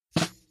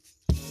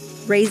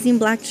Raising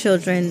Black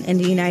children in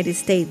the United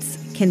States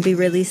can be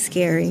really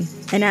scary.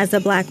 And as a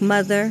Black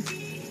mother,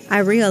 I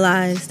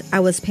realized I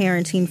was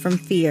parenting from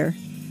fear,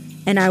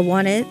 and I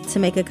wanted to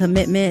make a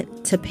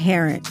commitment to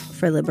parent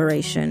for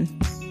liberation.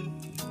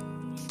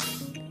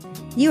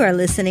 You are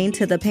listening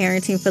to the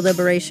Parenting for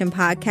Liberation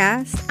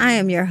podcast. I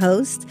am your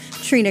host,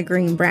 Trina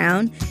Green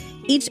Brown.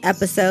 Each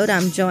episode,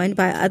 I'm joined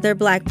by other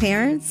Black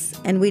parents,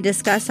 and we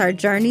discuss our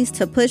journeys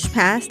to push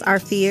past our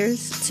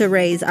fears to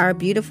raise our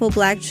beautiful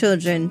Black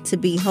children to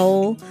be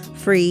whole,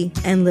 free,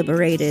 and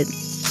liberated.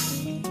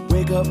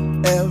 Wake up,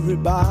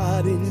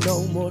 everybody,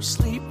 no more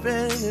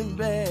sleeping in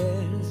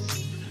bed.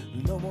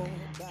 No more.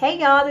 Hey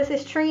y'all, this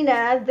is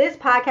Trina. This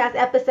podcast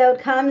episode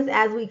comes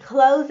as we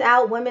close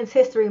out Women's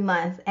History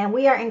Month, and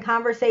we are in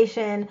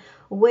conversation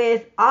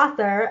with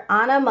author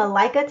Anna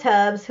Malaika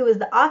Tubbs, who is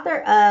the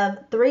author of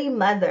Three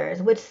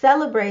Mothers, which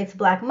celebrates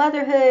Black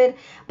motherhood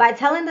by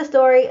telling the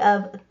story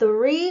of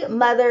three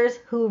mothers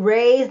who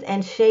raised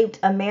and shaped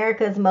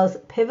America's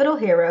most pivotal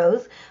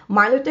heroes,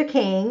 Martin Luther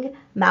King,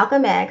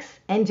 Malcolm X,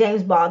 and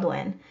James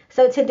Baldwin.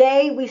 So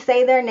today we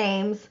say their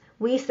names.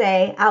 We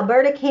say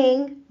Alberta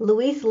King,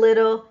 Louise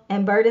Little,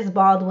 and Bertus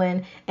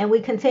Baldwin, and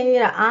we continue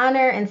to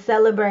honor and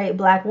celebrate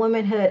Black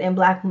womanhood and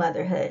Black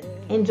motherhood.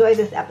 Enjoy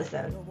this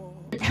episode.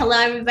 Hello,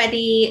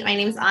 everybody. My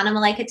name is Anna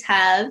Malaika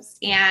Tubbs,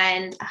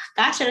 and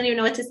I don't even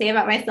know what to say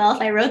about myself.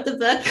 I wrote the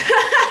book,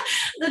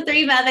 The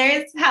Three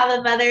Mothers, How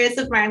the Mothers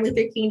of Martin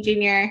Luther King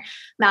Jr.,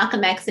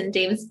 Malcolm X, and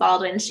James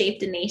Baldwin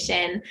Shaped a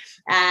Nation.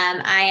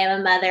 I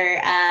am a mother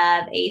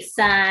of a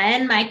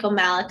son, Michael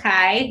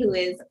Malachi, who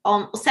is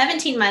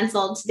 17 months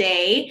old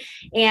today,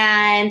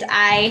 and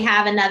I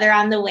have another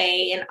on the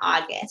way in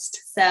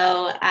August.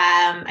 So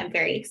I'm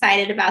very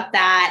excited about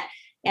that.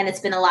 And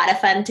it's been a lot of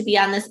fun to be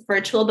on this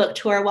virtual book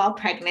tour while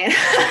pregnant.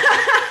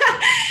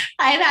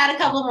 I've had a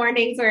couple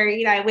mornings where,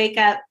 I wake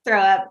up, throw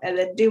up, and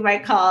then do my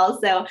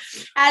calls. So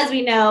as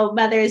we know,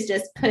 mothers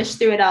just push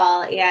through it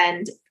all,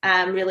 and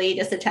really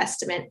just a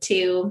testament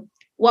to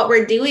what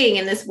we're doing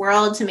in this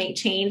world to make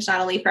change, not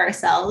only for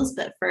ourselves,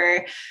 but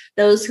for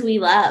those who we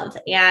love.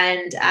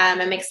 And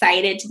I'm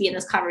excited to be in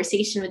this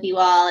conversation with you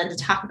all and to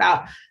talk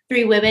about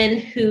three women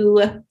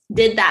who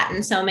did that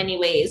in so many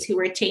ways, who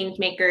were change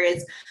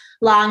makers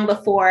long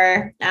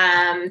before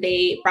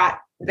they brought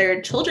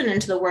their children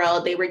into the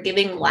world. They were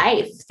giving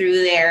life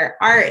through their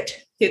art,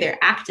 through their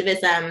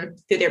activism,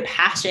 through their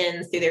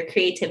passions, through their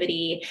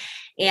creativity.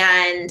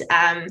 And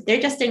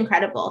they're just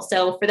incredible.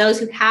 So for those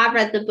who have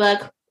read the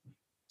book,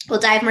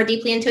 we'll dive more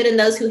deeply into it. And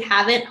those who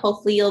haven't,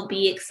 hopefully you'll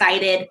be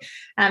excited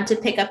to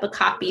pick up a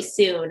copy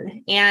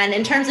soon. And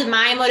in terms of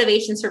my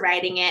motivations for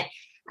writing it,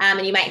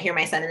 and you might hear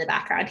my son in the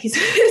background. He's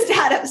his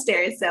dad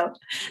upstairs. So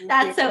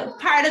that's a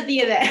part of the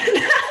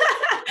event.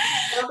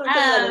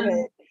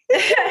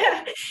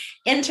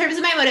 In terms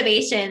of my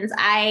motivations,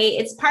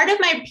 it's part of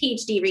my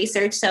PhD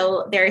research.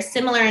 So they're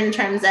similar in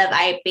terms of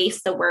I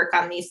base the work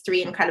on these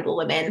three incredible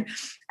women,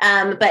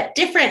 but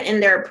different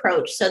in their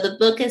approach. So the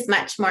book is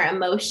much more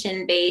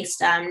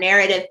emotion-based,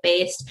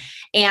 narrative-based,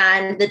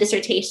 and the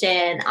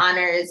dissertation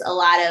honors a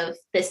lot of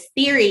this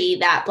theory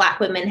that Black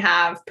women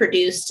have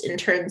produced in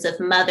terms of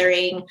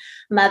mothering,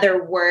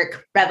 mother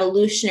work,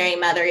 revolutionary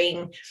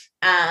mothering,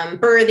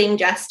 birthing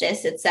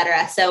justice,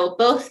 etc. So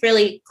both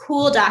really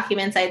cool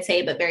documents, I'd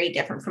say, but very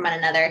different from one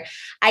another.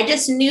 I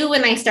just knew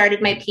when I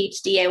started my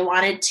PhD, I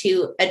wanted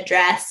to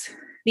address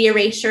the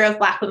erasure of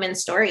Black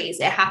women's stories.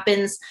 It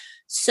happens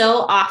so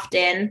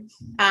often.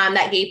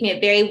 That gave me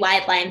a very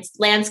wide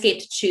landscape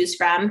to choose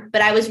from.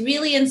 But I was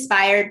really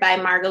inspired by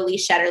Margot Lee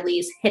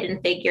Shetterly's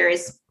Hidden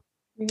Figures,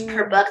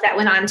 her book that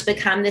went on to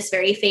become this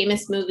very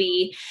famous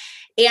movie,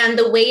 and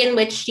the way in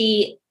which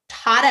she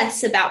taught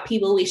us about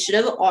people we should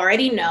have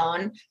already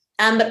known,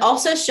 but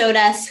also showed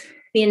us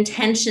the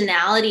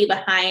intentionality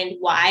behind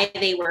why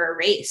they were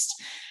erased.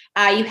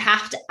 You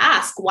have to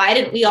ask, why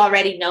didn't we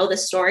already know the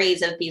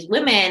stories of these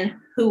women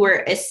who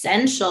were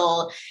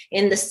essential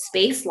in the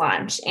space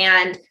launch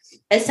and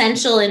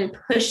essential in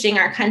pushing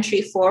our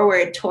country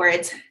forward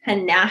towards a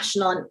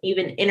national and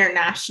even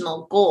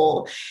international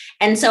goal?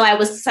 And so I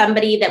was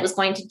somebody that was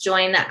going to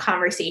join that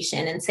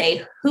conversation and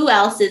say, who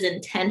else is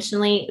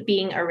intentionally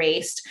being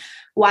erased?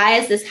 Why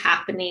is this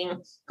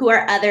happening? Who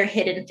are other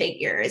hidden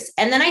figures?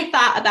 And then I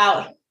thought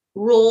about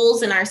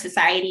roles in our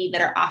society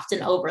that are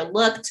often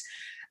overlooked,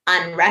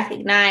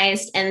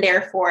 unrecognized, and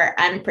therefore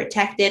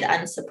unprotected,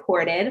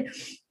 unsupported.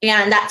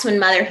 And that's when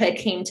motherhood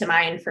came to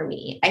mind for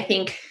me. I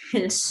think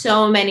in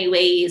so many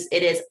ways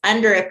it is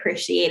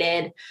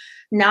underappreciated,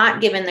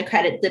 not given the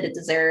credit that it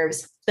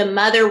deserves. The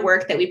mother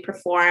work that we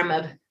perform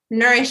of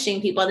nourishing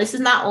people, and this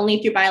is not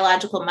only through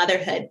biological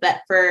motherhood,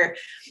 but for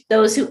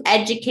those who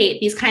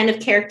educate these kind of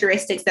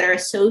characteristics that are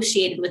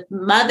associated with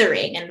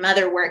mothering and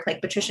mother work,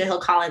 like Patricia Hill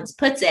Collins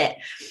puts it,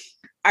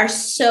 are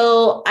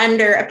so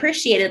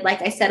underappreciated,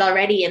 like I said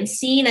already, and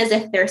seen as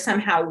if they're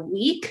somehow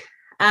weak,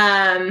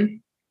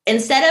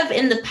 instead of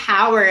in the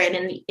power and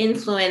in the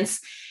influence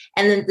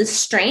and the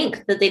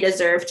strength that they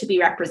deserve to be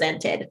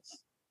represented.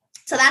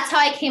 So that's how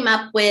I came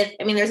up with,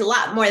 I mean, there's a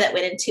lot more that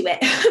went into it,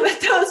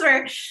 but those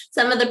were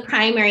some of the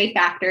primary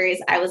factors.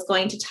 I was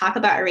going to talk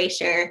about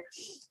erasure,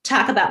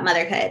 talk about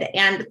motherhood.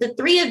 And the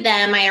three of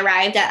them, I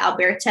arrived at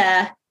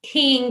Alberta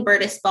King,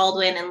 Bertus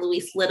Baldwin, and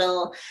Louise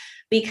Little,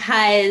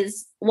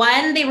 because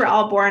one, they were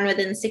all born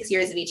within 6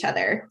 years of each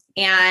other,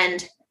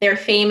 and their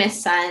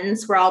famous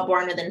sons were all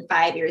born within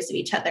 5 years of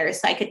each other.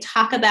 So I could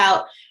talk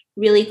about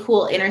really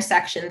cool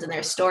intersections in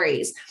their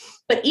stories,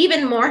 but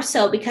even more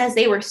so because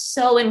they were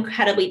so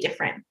incredibly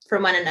different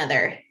from one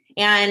another.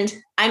 And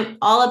I'm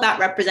all about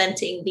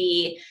representing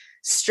the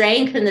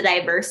strength and the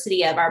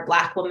diversity of our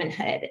Black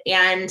womanhood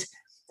and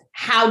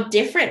how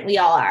different we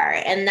all are.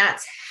 And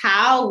that's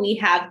how we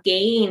have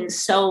gained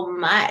so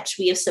much.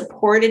 We have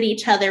supported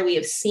each other. We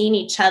have seen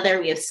each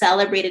other. We have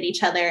celebrated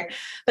each other.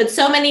 But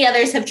so many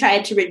others have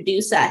tried to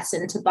reduce us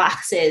into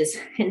boxes,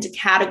 into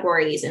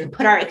categories, and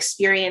put our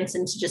experience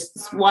into just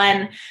this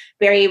one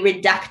very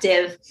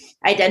reductive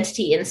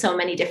identity in so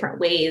many different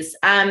ways.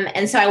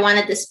 And so I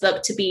wanted this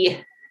book to be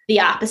the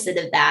opposite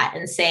of that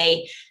and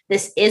say,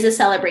 this is a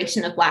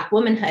celebration of Black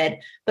womanhood,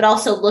 but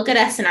also look at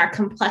us in our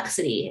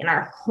complexity, in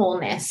our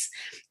wholeness.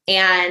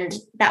 And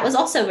that was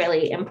also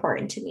really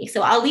important to me.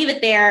 So I'll leave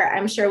it there.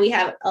 I'm sure we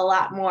have a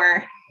lot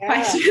more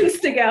questions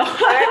to go.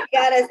 Already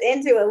got us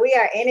into it. We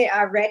are in it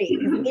already.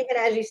 Even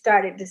as you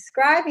started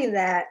describing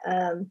that,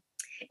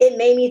 it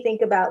made me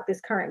think about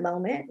this current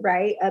moment,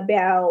 right?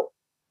 About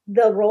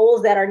the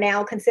roles that are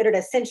now considered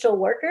essential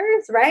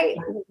workers, right?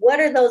 What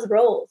are those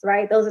roles,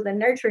 right? Those are the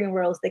nurturing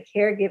roles, the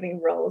caregiving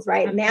roles,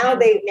 right? Now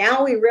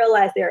we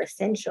realize they're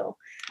essential.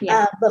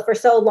 Yeah. But for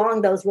so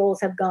long, those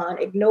roles have gone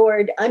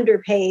ignored,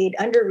 underpaid,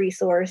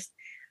 under-resourced,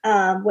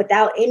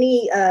 without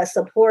any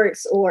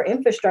supports or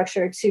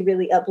infrastructure to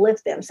really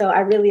uplift them. So I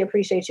really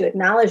appreciate you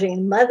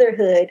acknowledging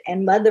motherhood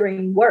and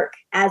mothering work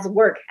as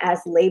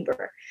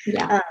labor.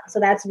 Yeah. So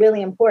that's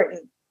really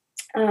important.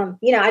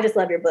 I just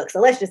love your book. So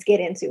let's just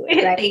get into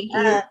it. Right? Thank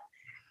you.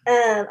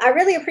 I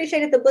really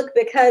appreciated the book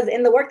because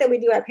in the work that we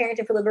do at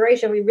Parenting for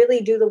Liberation, we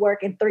really do the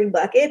work in 3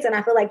 buckets. And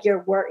I feel like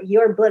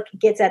your book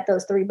gets at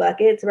those 3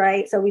 buckets,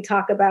 right? So we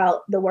talk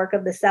about the work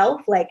of the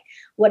self, like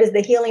what is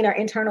the healing or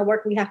internal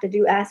work we have to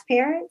do as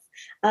parents?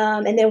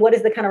 And then what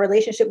is the kind of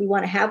relationship we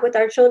want to have with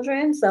our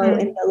children? So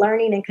in the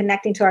learning and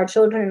connecting to our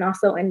children, and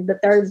also in the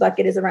 3rd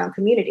bucket is around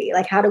community.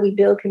 Like, how do we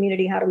build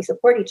community? How do we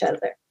support each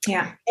other?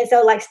 Yeah. And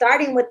so like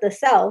starting with the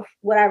self,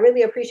 what I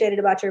really appreciated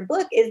about your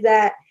book is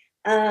that,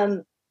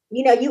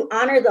 you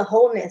honor the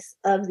wholeness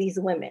of these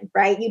women,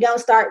 right? You don't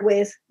start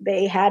with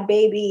they had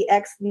baby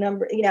X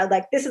number,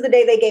 like this is the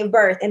day they gave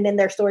birth and then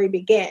their story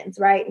begins,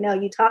 right? No,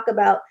 you talk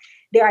about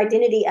their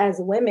identity as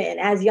women,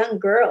 as young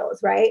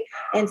girls, right?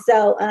 And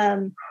so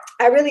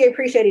I really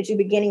appreciated you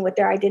beginning with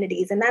their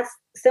identities. And that's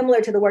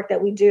similar to the work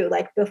that we do.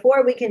 Like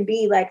before we can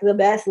be like the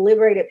best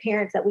liberated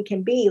parents that we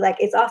can be, like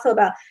it's also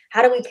about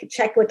how do we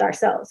check with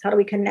ourselves? How do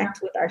we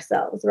connect with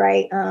ourselves,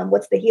 right?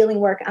 What's the healing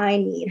work I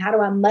need? How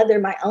do I mother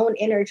my own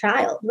inner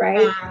child,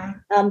 right?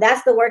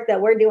 That's the work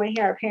that we're doing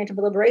here at Parenting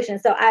for Liberation.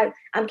 So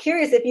I'm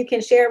curious if you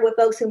can share with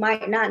folks who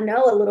might not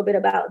know a little bit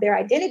about their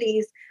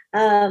identities,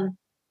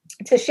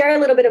 to share a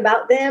little bit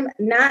about them,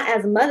 not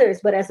as mothers,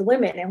 but as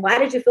women. And why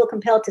did you feel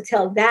compelled to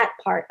tell that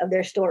part of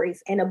their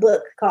stories in a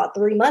book called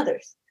 3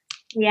 Mothers?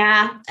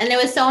 Yeah. And it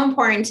was so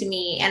important to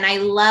me. And I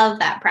love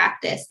that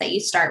practice that you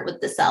start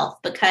with the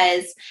self,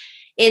 because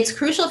it's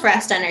crucial for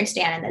us to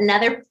understand.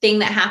 Another thing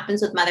that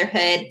happens with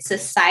motherhood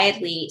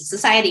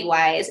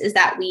society-wise is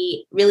that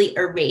we really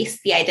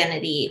erase the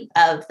identity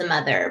of the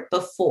mother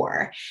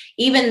before,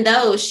 even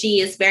though she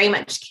is very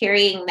much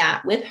carrying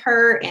that with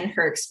her and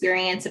her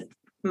experience of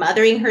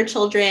mothering her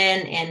children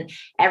and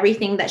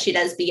everything that she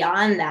does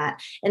beyond that.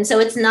 And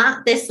so it's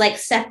not this like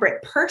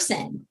separate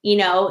person,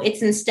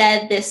 it's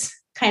instead this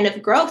kind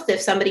of growth if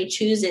somebody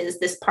chooses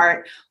this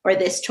part or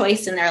this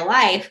choice in their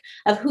life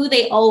of who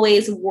they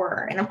always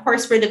were. And of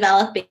course we're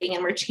developing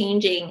and we're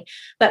changing,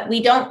 but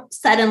we don't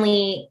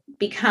suddenly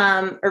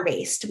become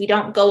erased. We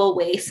don't go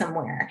away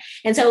somewhere.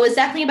 And so it was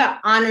definitely about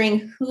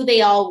honoring who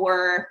they all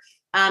were.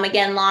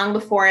 Again, long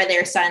before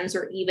their sons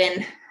were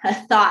even a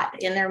thought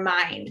in their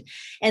mind.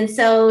 And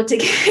so to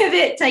give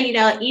it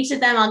to, each of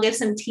them, I'll give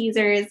some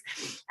teasers.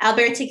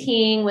 Alberta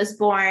King was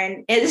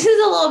born, this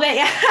is a little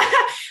bit,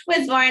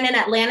 was born in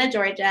Atlanta,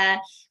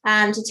 Georgia,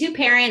 to 2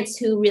 parents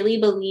who really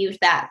believed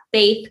that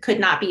faith could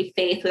not be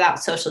faith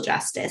without social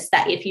justice,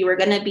 that if you were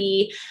going to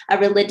be a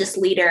religious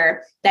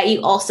leader, that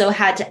you also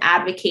had to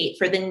advocate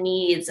for the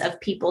needs of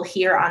people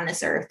here on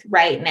this earth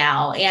right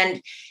now.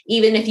 And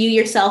even if you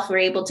yourself were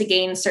able to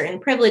gain certain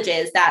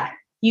privileges, that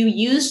you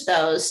used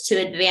those to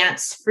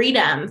advance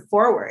freedom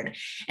forward.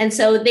 And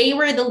so they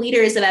were the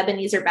leaders of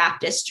Ebenezer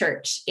Baptist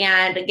Church.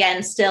 And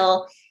again,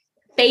 still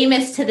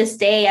famous to this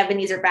day,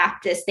 Ebenezer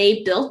Baptist,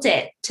 they built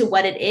it to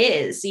what it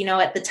is.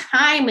 At the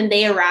time when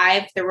they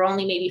arrived, there were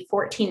only maybe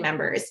 14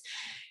 members.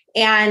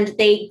 And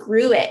they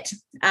grew it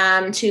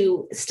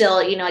to still,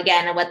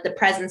 again, what the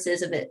presence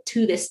is of it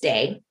to this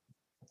day.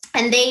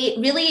 And they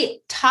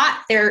really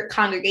taught their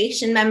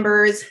congregation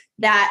members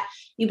that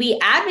we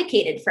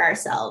advocated for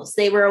ourselves.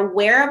 They were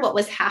aware of what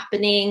was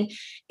happening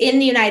in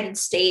the United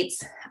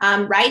States,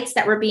 rights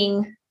that were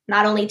being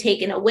not only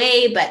taken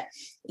away, but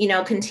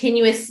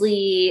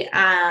continuously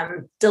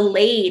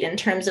delayed in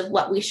terms of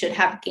what we should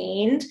have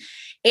gained.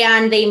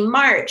 And they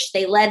marched,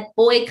 they led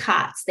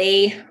boycotts.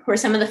 They were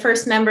some of the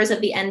first members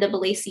of the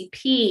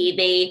NAACP.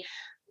 They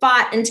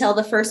fought until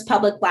the first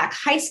public Black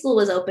high school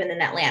was opened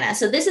in Atlanta.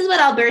 So this is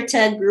what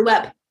Alberta grew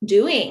up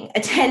doing,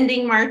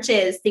 attending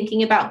marches,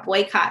 thinking about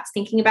boycotts,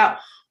 thinking about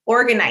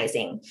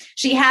organizing.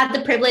 She had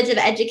the privilege of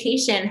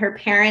education. Her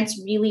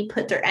parents really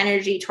put their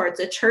energy towards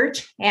the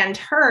church and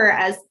her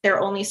as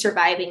their only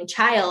surviving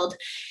child.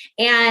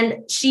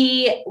 And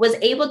she was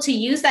able to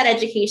use that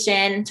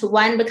education to,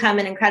 one, become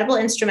an incredible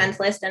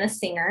instrumentalist and a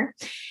singer,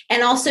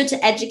 and also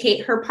to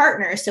educate her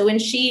partner. So when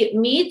she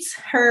meets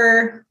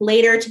her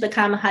later to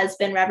become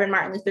husband, Reverend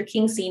Martin Luther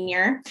King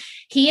Sr.,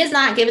 he is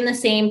not given the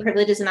same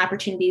privileges and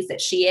opportunities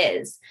that she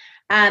is.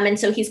 And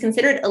so he's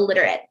considered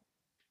illiterate.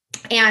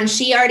 And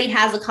she already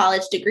has a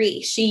college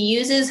degree. She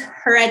uses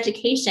her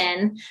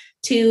education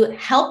to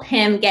help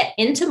him get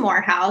into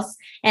Morehouse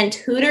and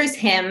tutors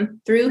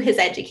him through his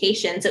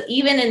education. So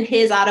even in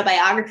his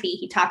autobiography,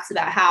 he talks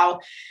about how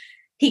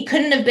he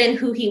couldn't have been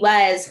who he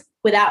was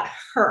without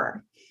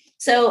her.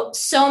 So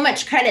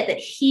much credit that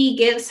he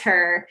gives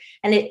her,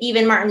 and that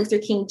even Martin Luther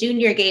King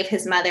Jr. gave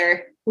his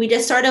mother. We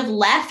just sort of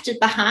left it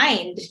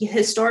behind.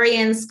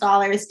 Historians,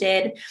 scholars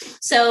did.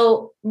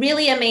 So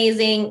really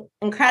amazing,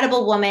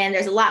 incredible woman.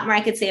 There's a lot more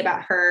I could say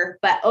about her,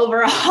 but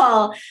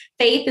overall,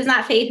 faith is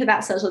not faith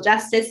without social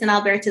justice in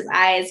Alberta's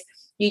eyes.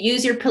 You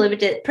use your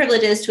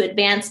privileges to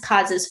advance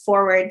causes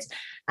forwards.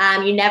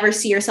 You never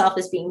see yourself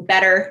as being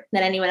better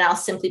than anyone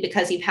else simply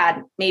because you've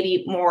had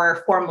maybe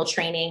more formal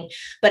training,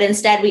 but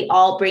instead we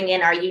all bring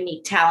in our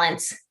unique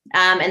talents.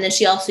 And then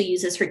she also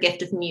uses her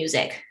gift of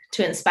music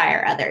to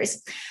inspire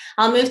others.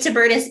 I'll move to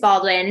Bertus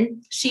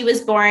Baldwin. She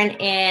was born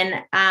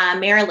in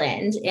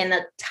Maryland, in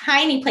a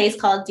tiny place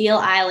called Deal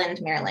Island,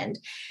 Maryland.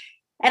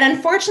 And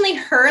unfortunately,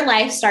 her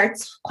life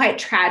starts quite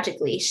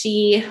tragically.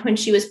 When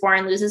she was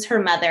born, loses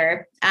her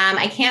mother.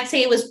 I can't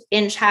say it was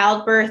in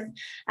childbirth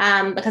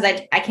because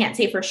I can't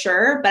say for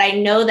sure, but I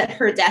know that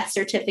her death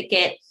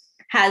certificate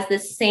has the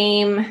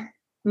same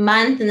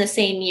month and the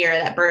same year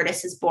that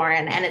Bertus is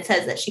born. And it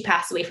says that she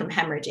passed away from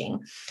hemorrhaging.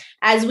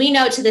 As we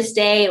know to this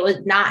day, it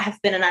would not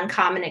have been an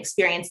uncommon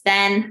experience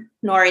then,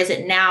 nor is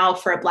it now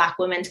for a Black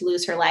woman to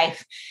lose her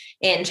life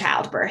in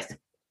childbirth.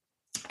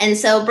 And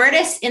so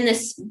Bertus, in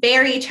this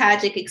very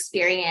tragic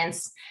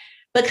experience,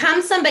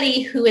 becomes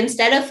somebody who,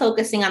 instead of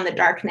focusing on the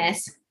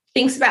darkness,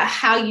 thinks about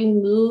how you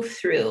move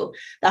through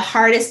the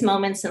hardest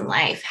moments in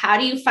life. How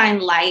do you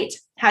find light?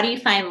 How do you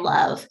find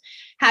love?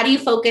 How do you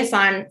focus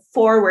on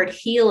forward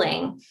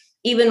healing,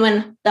 even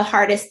when the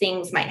hardest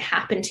things might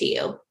happen to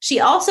you? She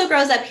also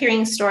grows up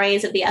hearing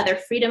stories of the other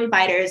freedom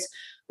fighters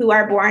who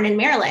are born in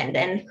Maryland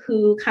and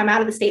who come out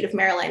of the state of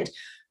Maryland,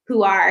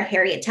 who are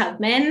Harriet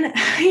Tubman,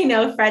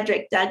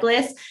 Frederick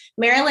Douglass.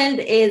 Maryland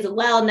is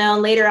well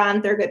known. Later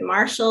on, Thurgood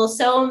Marshall,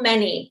 so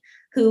many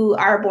who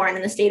are born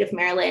in the state of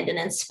Maryland and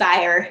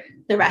inspire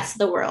the rest of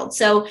the world.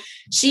 So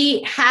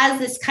she has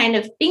this kind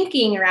of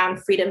thinking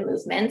around freedom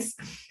movements.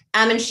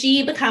 And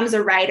she becomes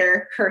a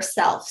writer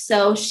herself.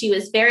 So she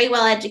was very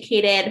well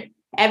educated.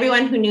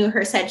 Everyone who knew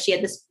her said she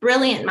had this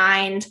brilliant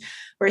mind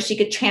where she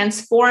could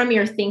transform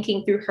your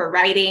thinking through her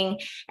writing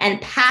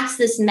and pass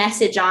this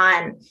message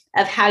on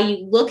of how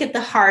you look at the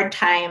hard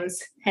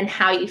times and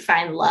how you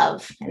find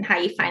love and how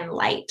you find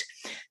light.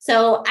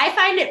 So I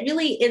find it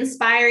really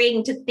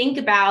inspiring to think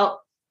about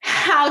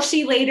how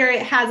she later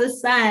has a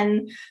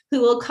son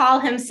who will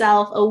call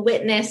himself a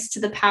witness to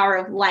the power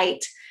of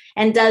light,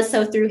 and does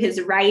so through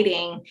his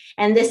writing.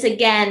 And this,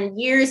 again,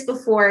 years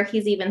before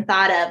he's even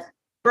thought of.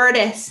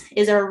 Bertus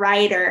is a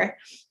writer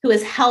who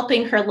is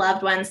helping her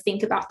loved ones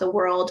think about the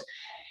world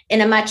in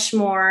a much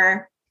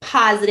more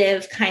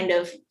positive, kind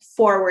of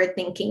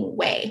forward-thinking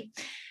way.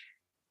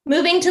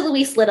 Moving to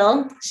Louise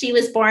Little, she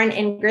was born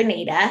in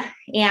Grenada,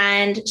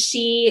 and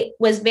she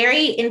was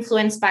very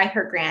influenced by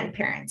her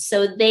grandparents.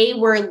 So they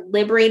were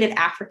liberated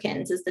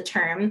Africans is the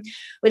term,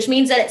 which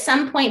means that at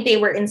some point they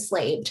were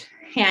enslaved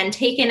and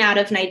taken out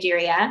of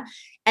Nigeria.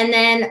 And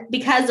then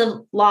because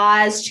of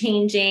laws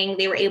changing,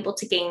 they were able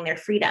to gain their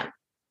freedom.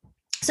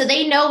 So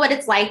they know what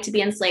it's like to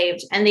be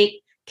enslaved, and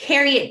they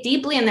carry it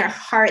deeply in their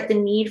heart, the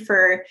need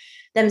for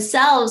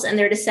themselves and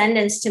their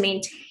descendants to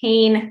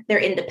maintain their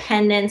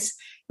independence,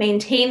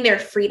 maintain their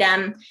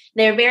freedom.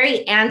 They're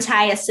very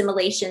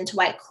anti-assimilation to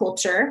white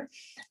culture.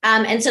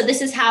 And so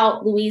this is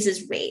how Louise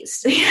is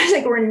raised.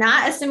 Like, we're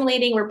not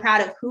assimilating. We're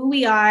proud of who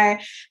we are.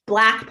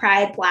 Black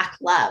pride, Black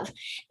love.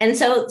 And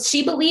so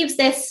she believes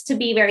this to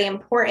be very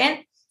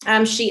important.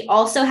 She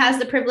also has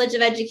the privilege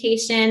of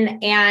education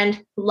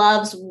and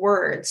loves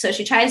words. So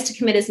she tries to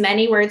commit as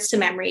many words to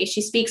memory.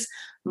 She speaks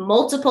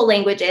multiple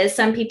languages.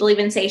 Some people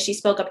even say she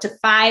spoke up to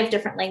 5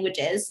 different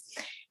languages.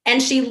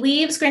 And she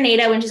leaves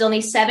Grenada when she's only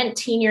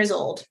 17 years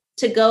old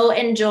to go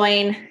and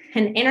join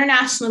an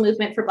international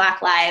movement for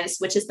Black lives,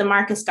 which is the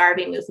Marcus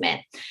Garvey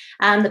movement,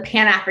 the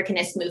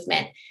Pan-Africanist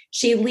movement.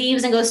 She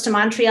leaves and goes to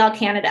Montreal,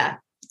 Canada.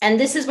 And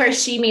this is where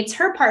she meets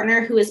her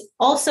partner, who is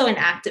also an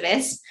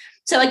activist.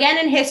 So again,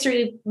 in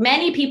history,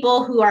 many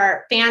people who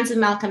are fans of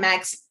Malcolm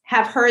X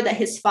have heard that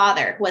his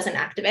father was an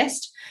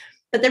activist.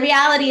 But the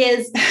reality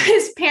is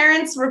his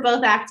parents were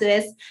both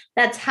activists.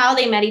 That's how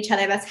they met each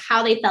other. That's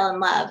how they fell in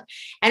love.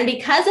 And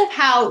because of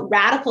how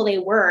radical they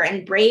were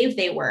and brave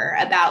they were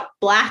about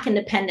Black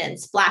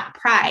independence, Black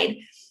pride,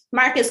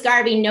 Marcus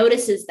Garvey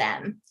notices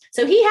them.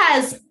 So he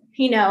has,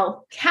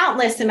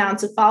 countless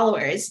amounts of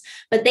followers,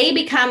 but they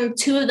become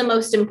two of the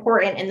most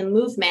important in the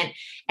movement.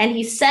 And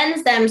he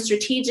sends them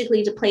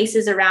strategically to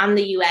places around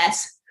the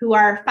US who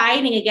are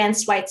fighting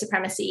against white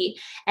supremacy.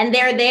 And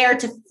they're there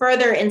to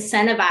further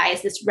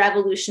incentivize this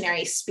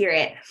revolutionary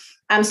spirit.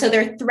 So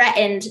they're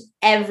threatened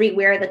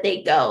everywhere that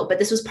they go. But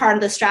this was part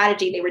of the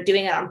strategy. They were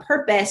doing it on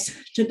purpose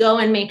to go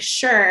and make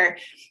sure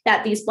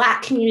that these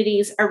Black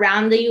communities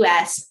around the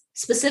US,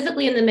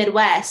 specifically in the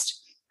Midwest,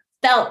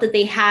 felt that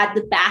they had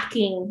the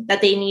backing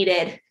that they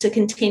needed to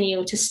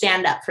continue to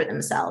stand up for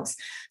themselves.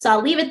 So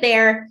I'll leave it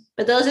there.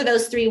 But those are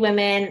those three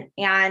women.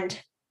 And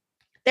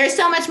there's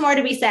so much more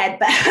to be said,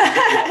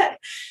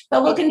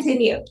 but we'll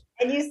continue.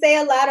 And you say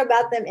a lot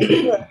about them in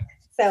the book.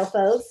 So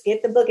folks,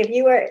 get the book.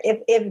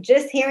 If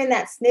just hearing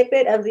that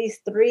snippet of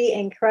these three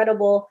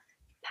incredible,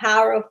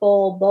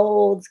 powerful,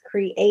 bold,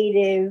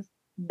 creative,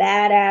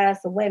 badass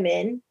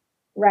women,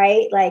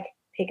 right? Like,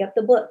 pick up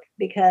the book,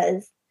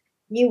 because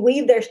you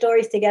weave their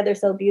stories together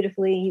so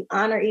beautifully. You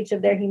honor each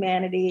of their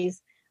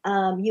humanities.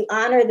 You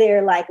honor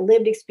their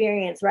lived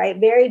experience, right?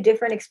 Very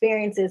different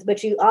experiences,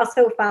 but you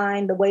also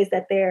find the ways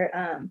that their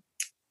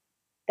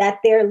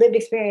lived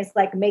experience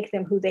makes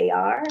them who they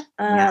are.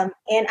 And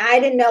I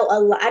didn't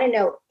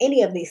know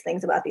any of these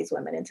things about these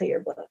women until your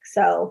book.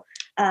 So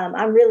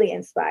I'm really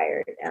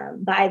inspired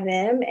by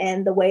them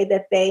and the way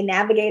that they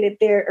navigated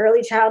their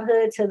early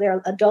childhood to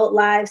their adult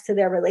lives, to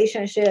their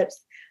relationships,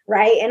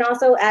 right? And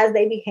also as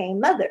they became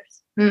mothers.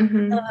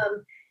 Mm-hmm.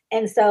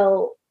 And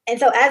so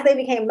as they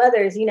became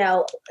mothers,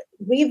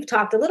 we've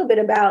talked a little bit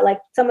about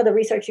some of the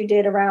research you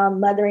did around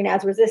mothering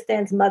as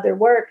resistance, mother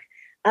work.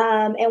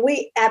 And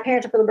we at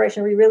Parenting for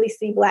Liberation, we really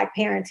see Black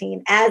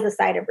parenting as a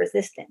site of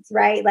resistance,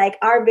 right?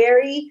 Our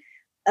very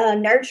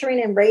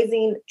nurturing and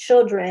raising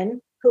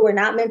children who are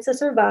not meant to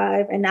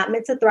survive and not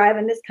meant to thrive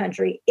in this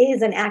country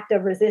is an act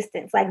of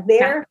resistance.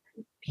 Their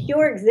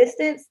pure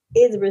existence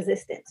is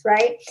resistance,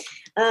 right?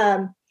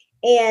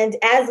 And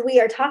as we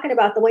are talking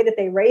about the way that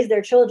they raise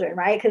their children,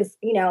 right? Because,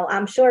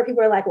 I'm sure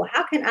people are like, well,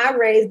 how can I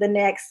raise the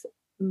next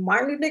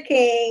Martin Luther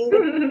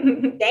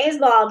King, James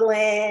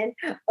Baldwin,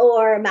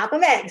 or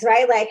Malcolm X,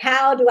 right?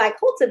 How do I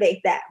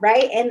cultivate that,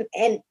 right?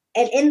 And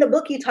in the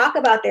book, you talk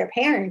about their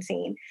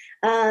parenting.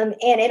 And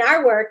in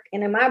our work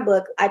and in my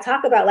book, I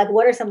talk about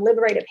what are some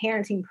liberated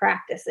parenting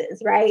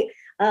practices, right?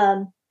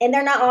 And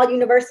they're not all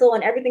universal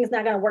and everything's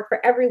not going to work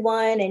for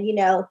everyone. And,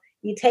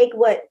 you take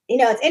what,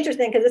 it's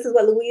interesting because this is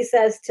what Louise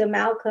says to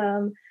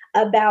Malcolm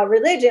about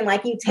religion.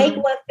 You take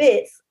what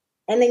fits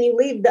and then you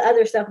leave the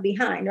other stuff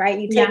behind, right?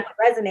 You take what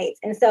resonates.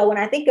 And so when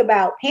I think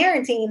about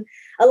parenting,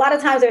 a lot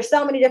of times there's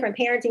so many different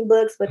parenting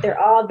books, but they're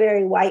all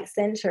very white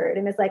centered.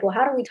 And it's well,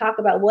 how do we talk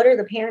about what are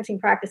the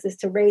parenting practices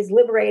to raise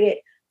liberated,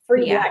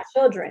 free Black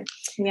children?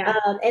 Yeah.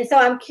 And so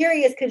I'm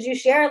curious, could you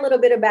share a little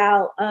bit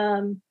about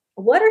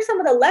what are some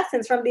of the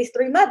lessons from these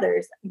three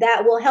mothers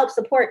that will help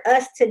support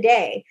us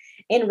today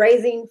in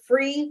raising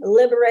free,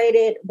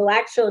 liberated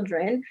Black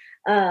children?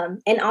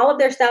 And all of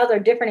their styles are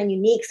different and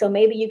unique. So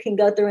maybe you can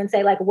go through and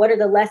say, what are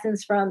the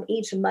lessons from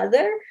each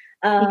mother?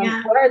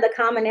 What are the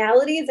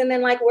commonalities? And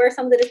then what are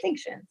some of the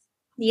distinctions?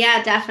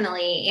 Yeah,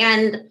 definitely.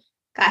 And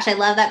gosh, I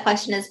love that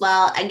question as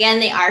well.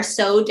 Again, they are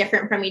so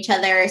different from each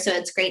other. So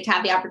it's great to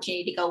have the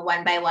opportunity to go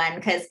one by one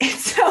because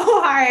it's so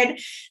hard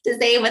to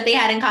say what they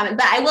had in common.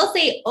 But I will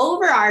say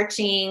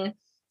overarching,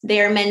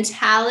 their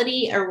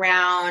mentality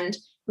around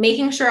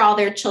making sure all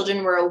their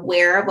children were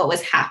aware of what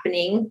was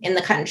happening in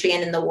the country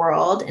and in the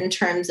world in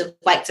terms of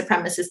white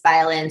supremacist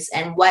violence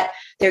and what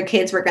their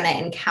kids were going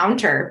to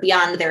encounter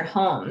beyond their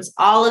homes.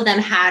 All of them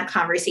had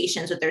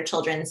conversations with their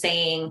children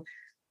saying,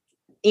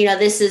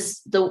 this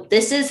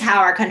is how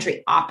our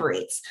country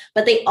operates.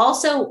 But they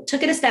also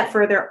took it a step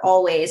further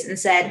always and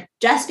said,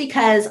 just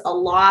because a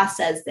law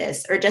says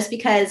this, or just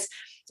because,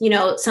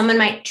 someone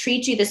might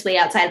treat you this way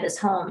outside of this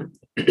home,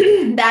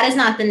 that is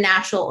not the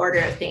natural order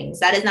of things.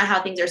 That is not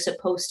how things are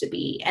supposed to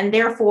be. And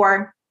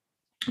therefore,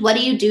 what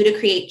do you do to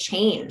create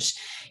change?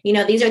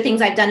 These are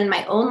things I've done in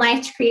my own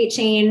life to create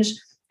change.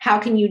 How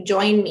can you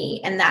join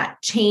me in that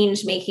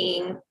change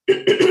making,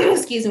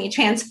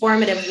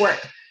 transformative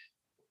work?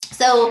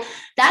 So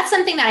that's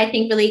something that I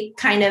think really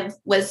kind of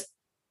was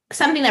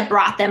something that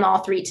brought them all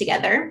three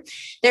together.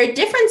 Their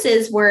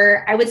differences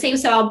were, I would say,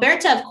 so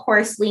Alberta, of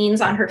course,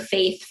 leans on her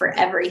faith for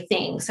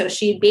everything. So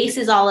she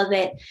bases all of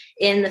it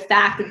in the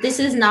fact that this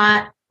is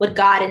not what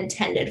God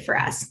intended for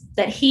us,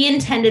 that he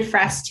intended for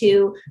us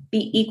to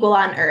be equal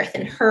on earth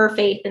in her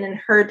faith and in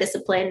her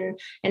discipline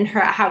and her,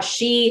 how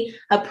she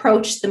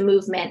approached the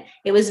movement.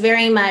 It was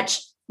very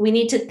much, we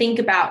need to think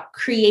about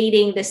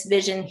creating this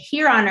vision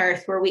here on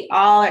earth where we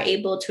all are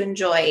able to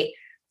enjoy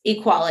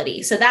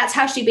equality. So that's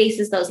how she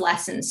bases those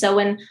lessons. So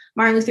when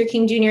Martin Luther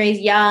King Jr. is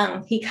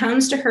young, he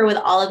comes to her with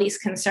all of these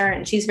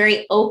concerns. She's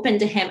very open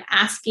to him,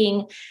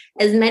 asking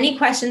as many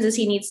questions as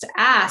he needs to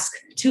ask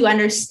to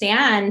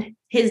understand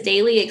his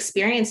daily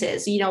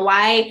experiences. You know,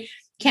 why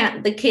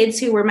can't the kids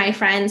who were my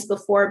friends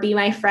before be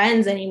my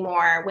friends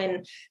anymore?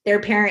 When their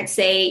parents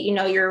say, you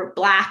know, you're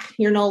Black,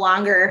 you're no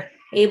longer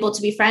able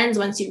to be friends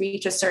once you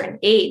reach a certain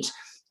age.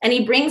 And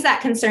he brings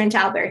that concern to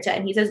Alberta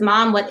and he says,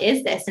 Mom, what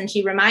is this? And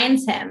she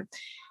reminds him,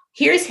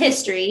 here's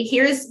history.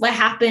 Here's what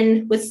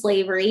happened with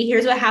slavery.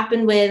 Here's what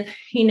happened with,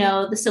 you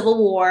know, the Civil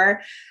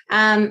War.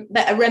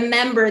 But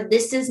remember,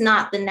 this is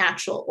not the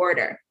natural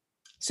order.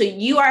 So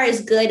you are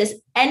as good as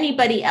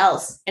anybody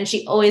else. And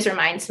she always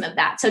reminds him of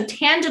that. So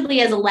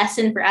tangibly, as a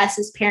lesson for us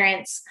as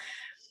parents,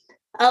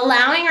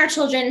 allowing our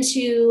children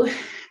to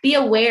be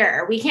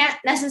aware. We can't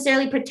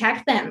necessarily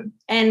protect them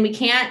and we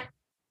can't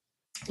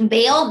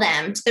veil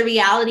them to the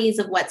realities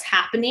of what's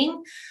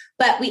happening,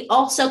 but we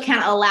also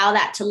can't allow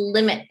that to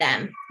limit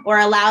them or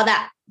allow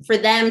that for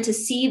them to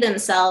see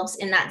themselves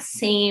in that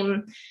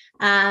same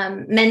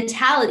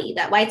mentality,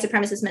 that white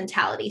supremacist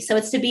mentality. So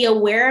it's to be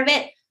aware of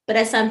it, but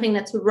as something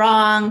that's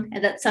wrong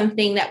and that's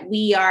something that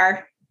we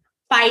are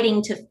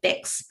fighting to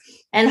fix.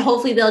 And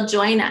hopefully they'll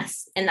join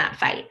us in that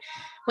fight.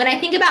 When I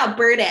think about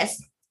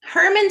Bertus,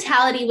 her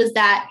mentality was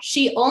that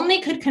she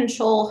only could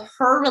control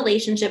her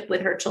relationship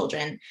with her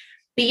children.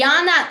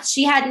 Beyond that,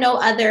 she had no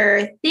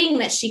other thing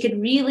that she could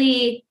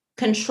really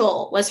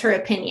control, was her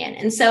opinion.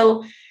 And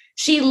so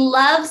she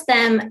loves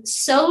them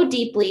so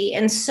deeply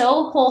and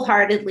so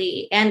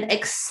wholeheartedly and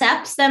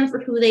accepts them for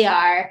who they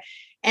are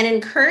and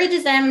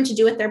encourages them to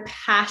do what they're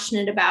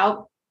passionate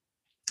about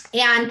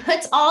and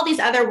puts all these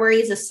other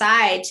worries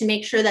aside to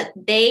make sure that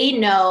they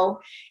know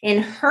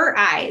in her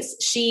eyes,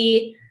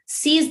 she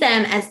sees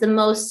them as the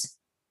most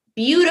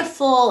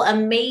beautiful,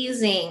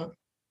 amazing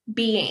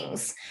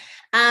beings.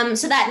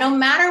 So that no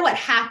matter what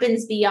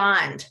happens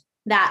beyond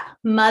that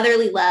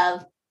motherly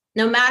love,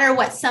 no matter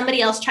what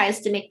somebody else tries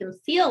to make them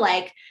feel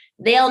like,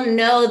 they'll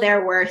know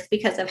their worth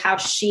because of how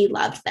she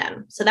loved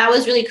them. So that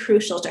was really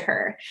crucial to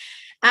her.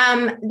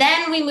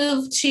 Then we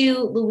move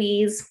to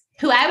Louise,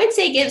 who I would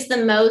say gives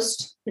the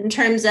most in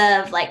terms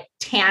of like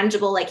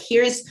tangible, like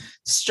here's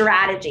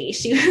strategy.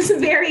 She was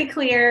very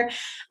clear.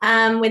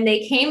 When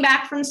they came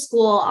back from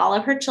school, all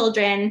of her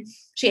children,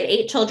 she had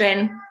 8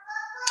 children,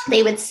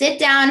 they would sit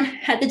down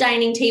at the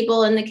dining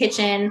table in the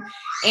kitchen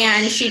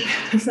and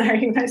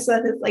sorry, my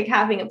son is like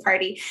having a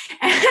party,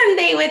 and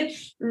they would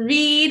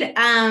read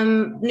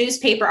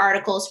newspaper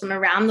articles from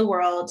around the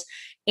world.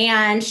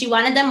 And she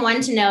wanted them,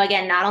 one, to know,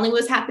 again, not only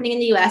what was happening in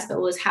the US, but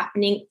what was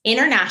happening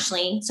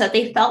internationally, so that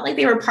they felt like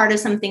they were part of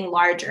something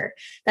larger,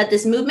 that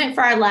this movement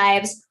for our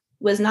lives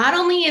was not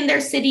only in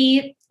their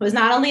city, was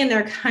not only in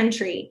their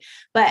country,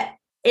 but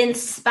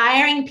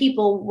inspiring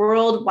people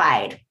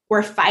worldwide.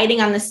 Were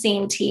fighting on the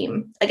same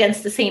team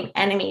against the same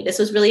enemy. This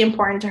was really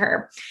important to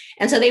her.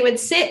 And so they would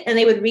sit and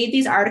they would read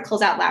these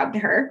articles out loud to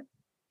her.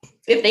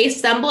 If they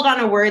stumbled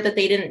on a word that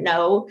they didn't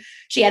know,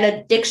 she had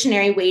a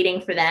dictionary waiting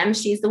for them.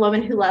 She's the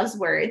woman who loves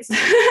words.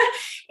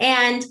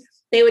 And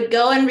they would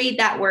go and read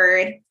that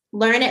word,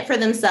 learn it for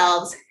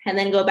themselves, and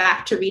then go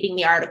back to reading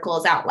the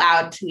articles out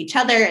loud to each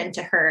other and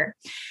to her.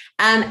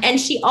 And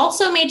she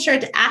also made sure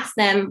to ask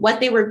them what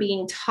they were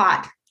being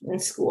taught in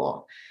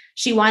school.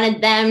 She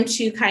wanted them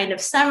to kind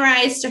of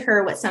summarize to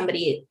her what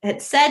somebody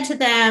had said to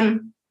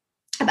them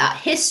about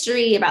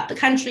history, about the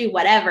country,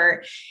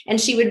 whatever. And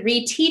she would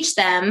reteach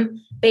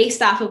them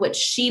based off of what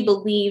she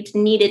believed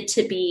needed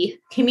to be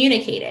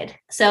communicated.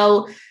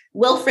 So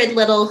Wilfred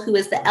Little, who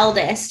is the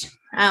eldest,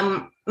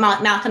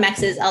 Malcolm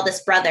X's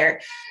eldest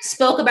brother,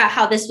 spoke about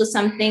how this was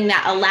something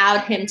that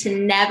allowed him to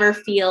never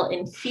feel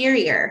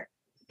inferior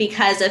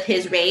because of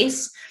his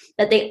race,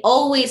 that they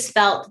always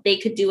felt they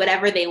could do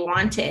whatever they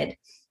wanted.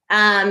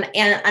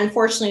 And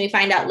unfortunately, we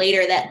find out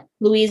later that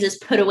Louise is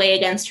put away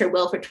against her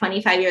will for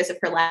 25 years of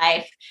her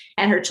life,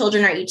 and her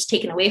children are each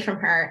taken away from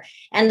her.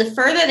 And the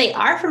further they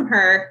are from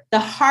her, the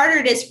harder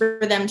it is for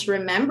them to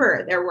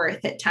remember their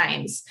worth at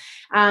times.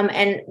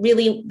 And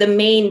really the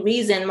main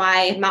reason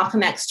why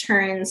Malcolm X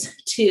turns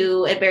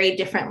to a very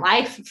different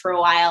life for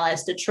a while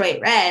as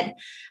Detroit Red,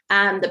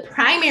 the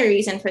primary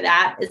reason for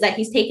that is that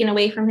he's taken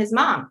away from his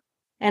mom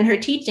and her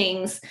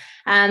teachings.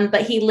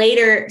 But he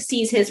later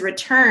sees his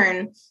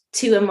return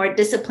to a more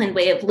disciplined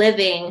way of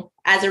living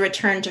as a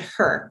return to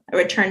her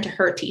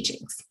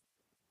teachings.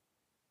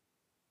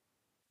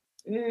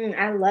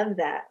 I love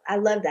that. I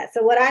love that.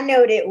 So what I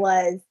noted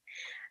was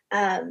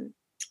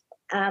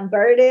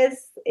Bertus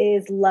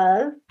is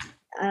love.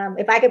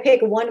 If I could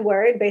pick one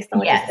word based on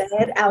what you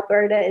said,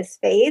 Alberta is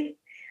faith.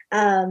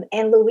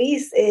 And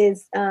Louise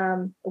is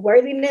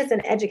worthiness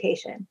and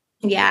education.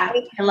 Yeah,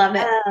 right? I love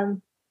it.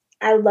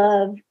 I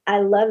love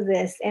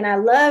this. And I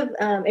love,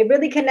 it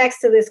really connects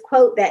to this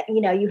quote that,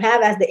 you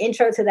have as the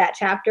intro to that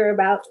chapter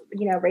about,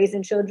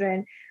 raising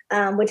children,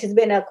 which has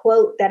been a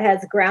quote that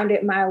has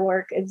grounded my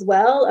work as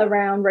well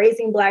around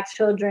raising Black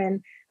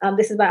children.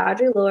 This is by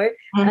Audre Lorde.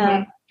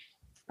 Mm-hmm.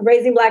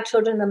 Raising Black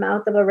children in the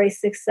mouth of a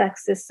racist,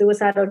 sexist,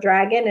 suicidal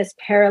dragon is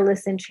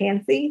perilous and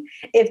chancy.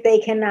 If they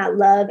cannot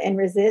love and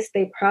resist,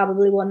 they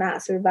probably will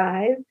not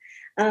survive.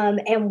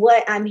 And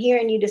what I'm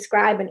hearing you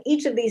describe in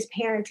each of these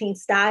parenting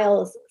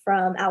styles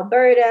from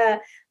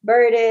Alberta,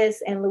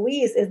 Burtis, and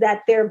Louise is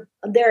that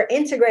they're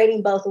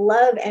integrating both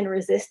love and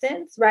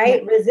resistance,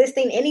 right? Yeah.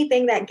 Resisting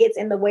anything that gets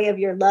in the way of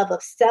your love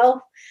of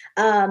self,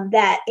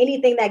 that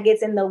anything that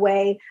gets in the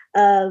way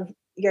of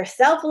your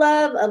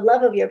self-love, of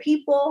love of your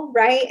people,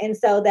 right? And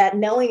so that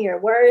knowing your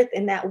worth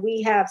and that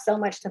we have so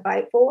much to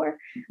fight for.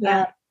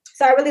 Yeah.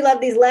 So I really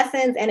love these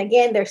lessons. And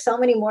again, there's so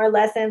many more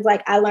lessons.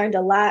 Like I learned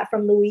a lot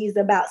from Louise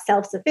about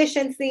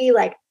self-sufficiency.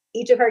 Like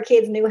each of her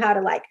kids knew how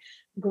to like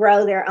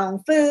grow their own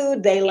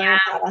food. They learned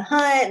how to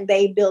hunt.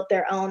 They built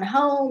their own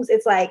homes.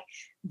 It's like,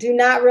 do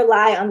not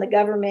rely on the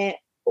government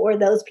or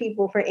those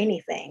people for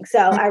anything. So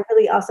I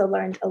really also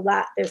learned a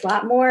lot. There's a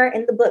lot more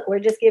in the book.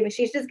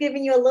 She's just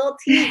giving you a little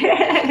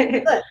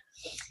teaser. Look,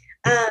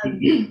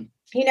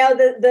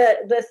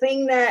 the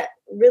thing that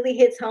really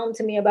hits home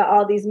to me about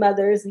all these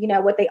mothers,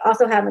 what they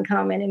also have in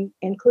common,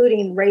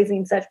 including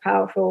raising such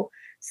powerful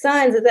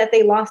sons, is that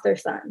they lost their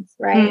sons,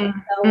 right? Mm-hmm.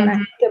 So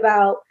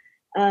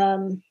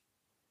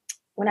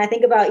when I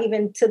think about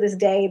even to this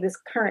day, this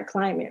current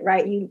climate,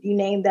 right? You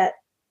name that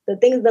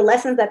the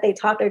lessons that they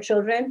taught their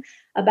children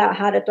about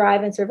how to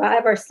thrive and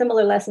survive are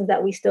similar lessons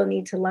that we still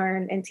need to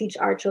learn and teach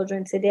our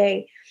children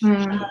today.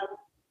 Mm-hmm.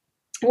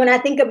 When I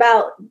think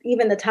about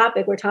even the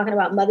topic, we're talking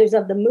about mothers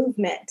of the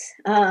movement.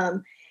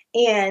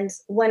 And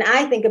when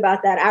I think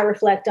about that, I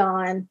reflect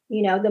on,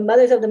 the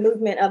mothers of the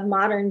movement of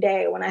modern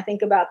day. When I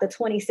think about the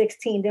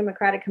 2016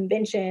 Democratic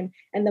Convention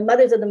and the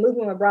mothers of the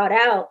movement were brought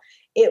out,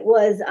 it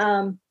was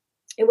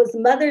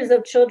mothers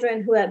of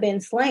children who had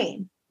been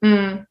slain,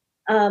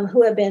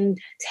 who had been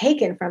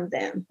taken from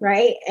them,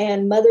 right?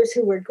 And mothers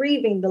who were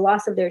grieving the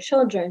loss of their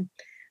children.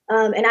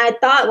 And I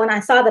thought when I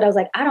saw that, I was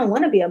like, I don't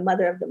want to be a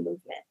mother of the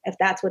movement, if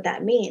that's what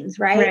that means,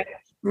 right?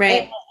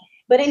 Right.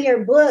 But in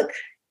your book,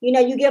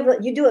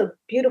 you do a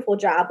beautiful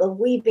job of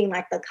weaving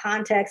like the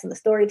context and the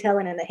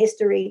storytelling and the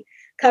history,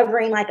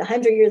 covering like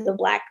 100 years of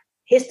Black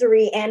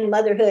history and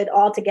motherhood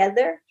all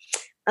together.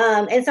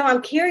 And so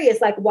I'm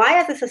curious, like, why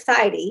as a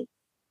society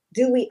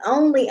do we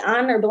only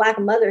honor Black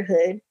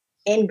motherhood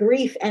in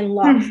grief and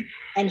loss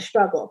and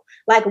struggle?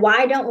 Like,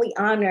 why don't we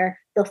honor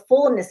the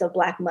fullness of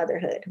Black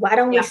motherhood? Why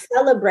don't we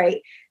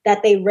celebrate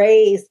that they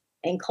raise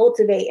and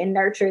cultivate and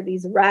nurture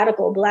these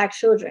radical Black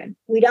children?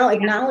 We don't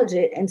acknowledge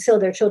it until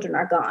their children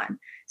are gone.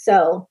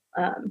 So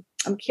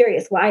I'm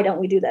curious, why don't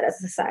we do that as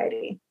a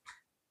society?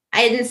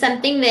 And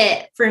something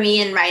that for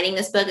me in writing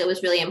this book, it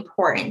was really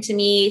important to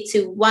me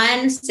to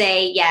one,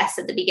 say, yes,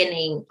 at the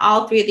beginning,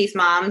 all three of these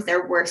moms,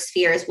 their worst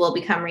fears will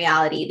become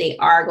reality. They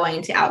are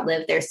going to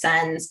outlive their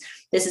sons.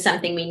 This is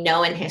something we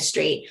know in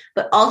history,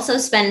 but also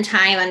spend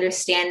time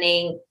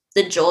understanding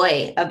the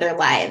joy of their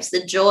lives,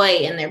 the joy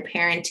in their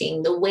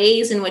parenting, the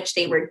ways in which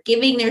they were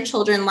giving their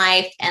children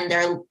life and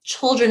their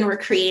children were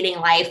creating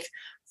life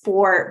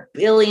for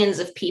billions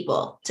of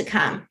people to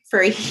come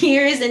for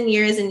years and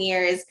years and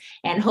years.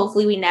 And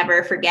hopefully we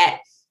never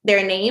forget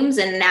their names.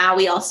 And now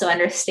we also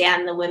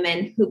understand the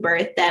women who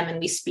birthed them and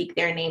we speak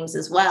their names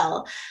as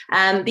well.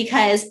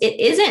 Because it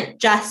isn't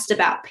just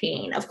about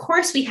pain. Of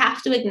course, we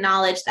have to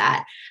acknowledge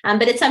that.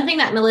 But it's something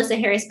that Melissa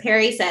Harris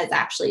Perry says,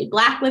 actually,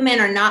 Black women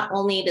are not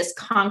only this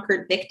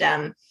conquered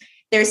victim.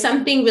 There's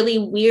something really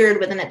weird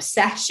with an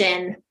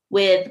obsession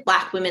with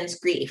Black women's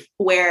grief,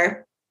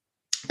 where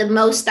the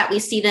most that we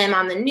see them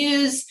on the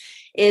news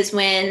is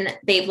when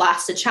they've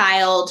lost a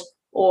child,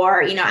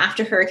 or,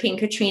 after Hurricane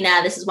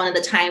Katrina. This is one of the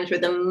times where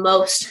the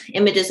most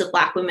images of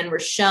Black women were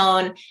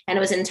shown, and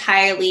it was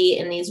entirely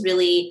in these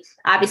really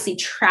obviously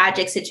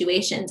tragic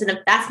situations. And if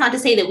that's not to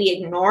say that we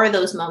ignore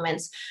those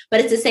moments, but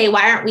it's to say,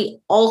 why aren't we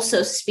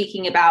also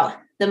speaking about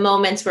the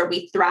moments where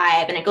we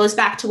thrive? And it goes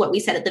back to what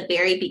we said at the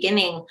very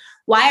beginning.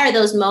 Why are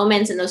those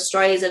moments and those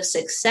stories of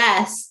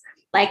success,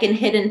 like in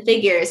Hidden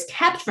Figures,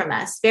 kept from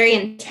us very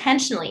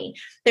intentionally?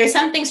 There's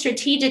something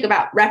strategic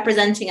about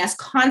representing us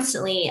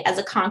constantly as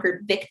a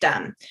conquered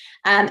victim,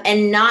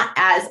 and not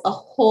as a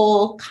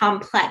whole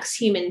complex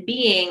human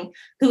being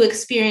who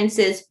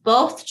experiences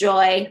both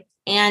joy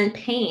and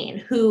pain,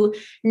 who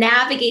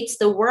navigates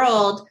the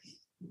world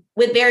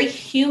with very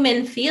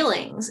human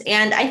feelings.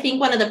 And I think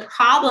one of the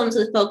problems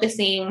with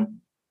focusing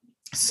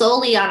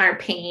solely on our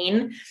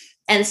pain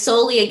and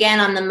solely, again,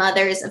 on the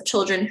mothers of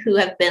children who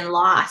have been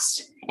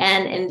lost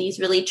and in these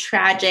really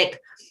tragic,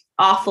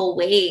 awful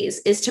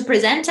ways, is to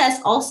present us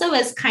also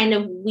as kind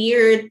of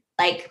weird,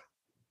 like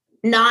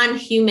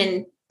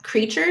non-human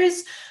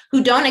creatures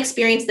who don't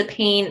experience the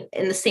pain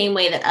in the same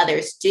way that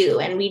others do.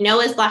 And we know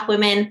as Black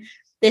women,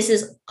 this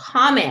is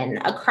common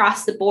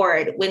across the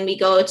board when we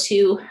go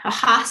to a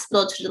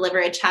hospital to deliver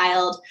a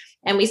child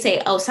and we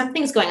say, oh,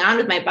 something's going on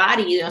with my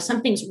body,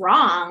 something's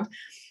wrong,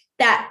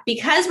 that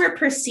because we're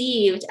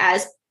perceived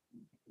as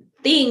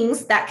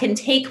things that can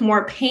take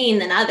more pain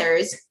than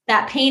others,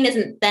 that pain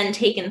isn't then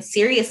taken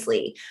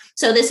seriously.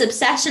 So this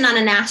obsession on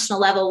a national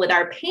level with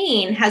our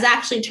pain has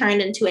actually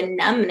turned into a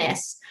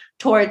numbness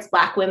towards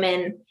Black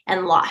women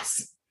and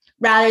loss,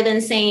 rather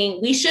than saying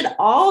we should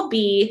all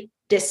be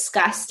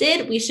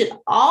disgusted, we should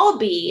all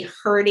be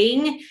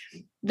hurting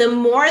the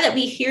more that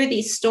we hear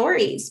these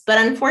stories. But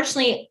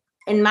unfortunately,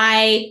 in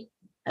my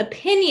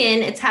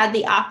opinion, it's had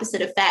the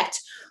opposite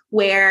effect,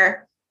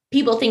 where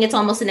people think it's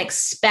almost an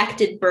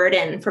expected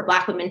burden for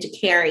Black women to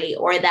carry,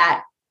 or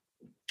that,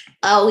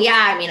 oh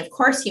yeah, I mean, of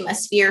course you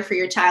must fear for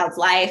your child's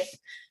life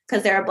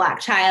because they're a Black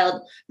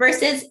child,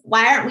 versus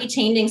why aren't we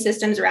changing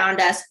systems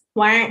around us?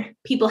 Why aren't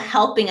people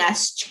helping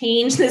us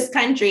change this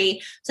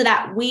country so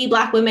that we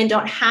Black women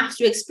don't have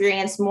to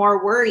experience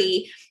more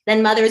worry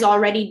than mothers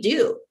already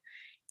do?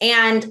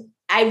 And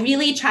I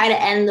really try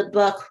to end the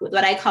book with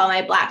what I call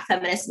my Black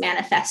feminist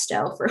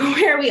manifesto for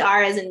where we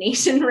are as a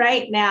nation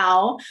right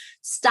now.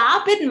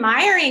 Stop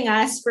admiring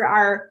us for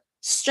our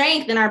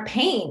strength and our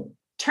pain.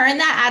 Turn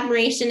that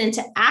admiration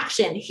into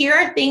action. Here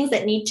are things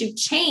that need to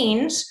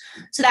change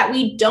so that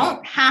we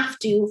don't have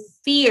to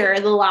fear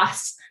the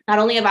loss, not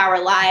only of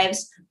our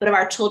lives, but of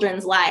our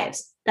children's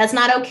lives. That's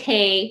not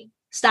okay.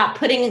 Stop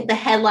putting the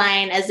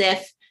headline as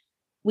if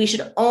we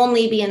should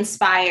only be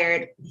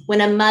inspired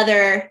when a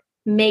mother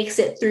makes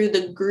it through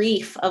the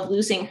grief of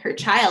losing her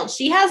child.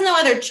 She has no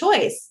other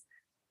choice.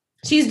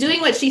 She's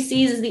doing what she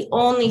sees as the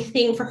only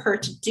thing for her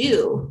to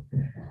do.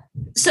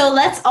 So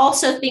let's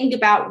also think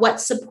about what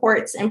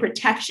supports and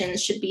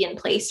protections should be in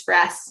place for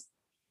us.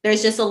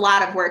 There's just a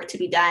lot of work to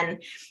be done.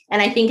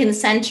 And I think in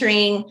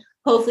centering,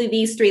 hopefully,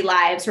 these 3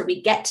 lives where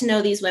we get to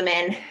know these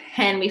women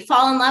and we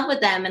fall in love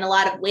with them in a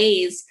lot of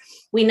ways,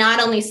 we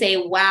not only say,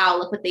 wow,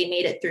 look what they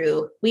made it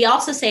through. We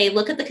also say,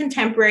 look at the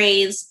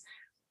contemporaries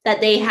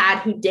that they had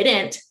who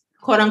didn't,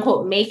 quote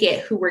unquote, make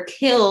it, who were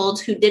killed,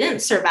 who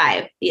didn't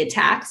survive the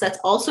attacks. That's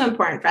also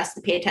important for us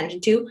to pay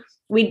attention to.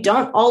 We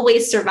don't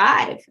always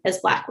survive as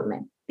Black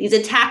women. These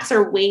attacks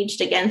are waged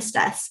against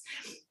us.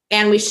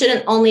 And we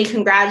shouldn't only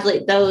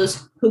congratulate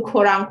those who,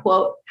 quote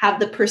unquote,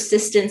 have the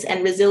persistence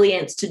and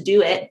resilience to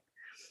do it,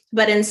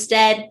 but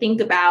instead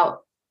think about,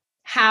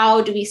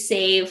 how do we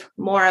save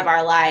more of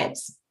our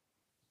lives?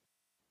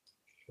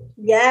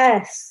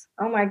 Yes.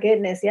 Oh my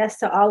goodness. Yes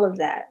to all of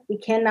that. We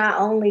cannot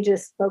only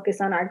just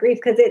focus on our grief,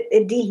 because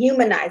it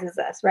dehumanizes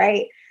us,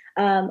 right?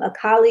 A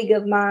colleague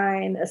of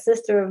mine, a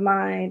sister of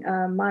mine,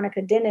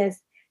 Monica Dennis,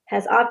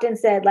 has often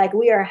said, like,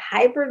 we are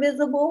hyper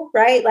visible,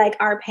 right? Like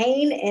our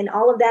pain and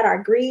all of that,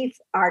 our grief,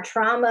 our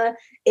trauma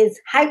is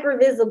hyper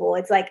visible.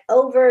 It's like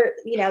over,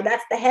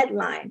 that's the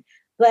headline.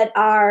 But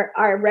our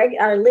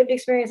lived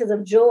experiences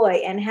of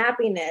joy and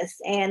happiness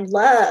and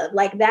love,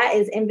 like that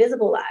is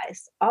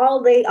invisibilized.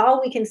 All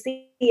we can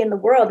see in the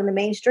world, in the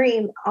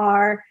mainstream,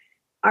 are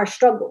our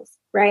struggles,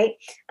 right?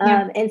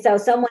 Yeah. And so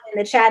someone in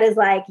the chat is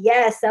like,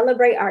 yes,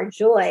 celebrate our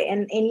joy.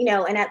 And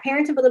at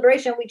Parenting for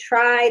Liberation, we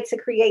try to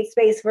create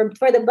space for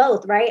the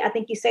both, right? I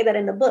think you say that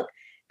in the book,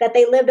 that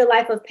they lived a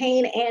life of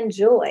pain and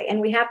joy.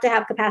 And we have to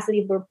have the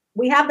capacity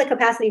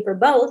for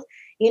both.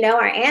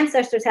 Our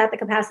ancestors had the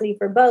capacity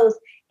for both.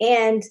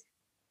 And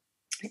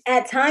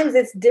at times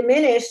it's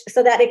diminished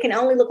so that it can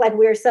only look like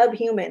we're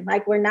subhuman,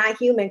 like we're not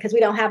human, because we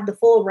don't have the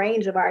full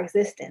range of our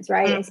existence,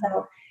 right? Mm-hmm. And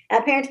so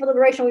at Parenting for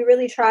Liberation, we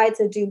really try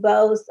to do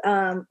both.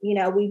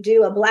 We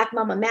do a Black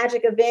Mama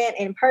Magic event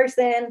in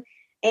person.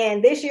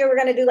 And this year we're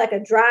going to do like a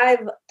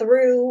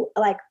drive-through,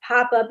 like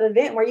pop-up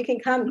event where you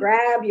can come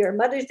grab your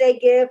Mother's Day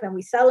gift and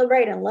we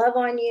celebrate and love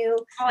on you.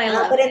 Oh, I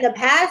love it. In the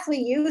past, we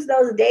use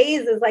those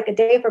days as like a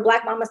day for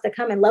Black mamas to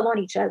come and love on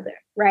each other,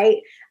 right?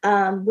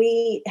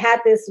 We had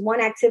this one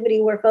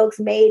activity where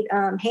folks made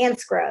hand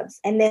scrubs,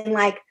 and then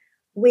like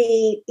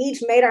we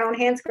each made our own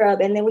hand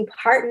scrub, and then we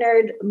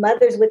partnered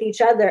mothers with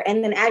each other.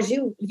 And then as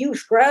you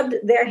scrubbed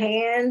their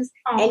hands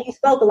and you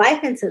spoke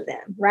life into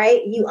them, right?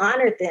 You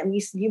honored them.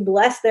 You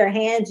blessed their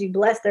hands, you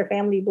blessed their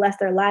family, you blessed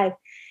their life.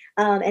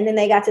 And then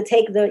they got to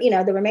take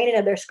the remaining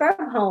of their scrub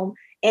home.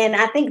 And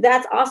I think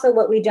that's also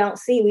what we don't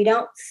see. We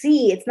don't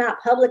see, it's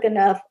not public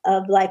enough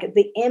of like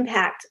the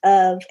impact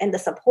of and the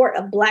support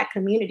of Black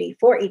community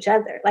for each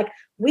other. Like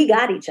we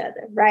got each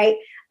other, right?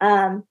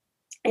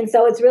 And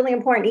so it's really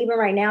important, even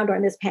right now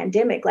during this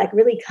pandemic, like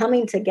really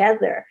coming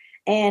together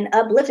and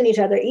uplifting each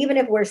other, even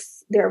if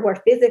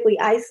we're physically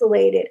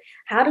isolated.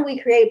 How do we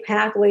create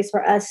pathways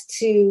for us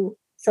to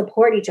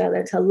support each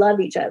other, to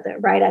love each other,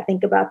 right? I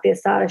think about this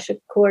Assata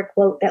Shakur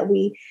quote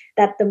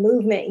that the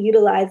movement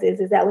utilizes,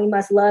 is that we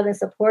must love and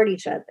support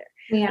each other.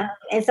 Yeah.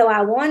 And so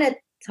I want to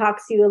talk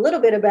to you a little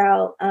bit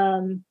about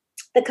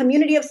the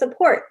community of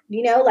support.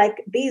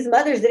 Like these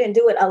mothers didn't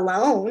do it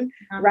alone,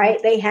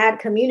 right? They had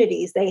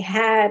communities, they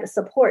had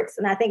supports.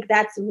 And I think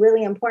that's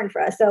really important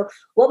for us. So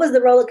what was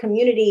the role of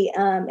community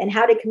and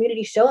how did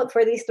community show up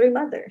for these 3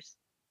 mothers?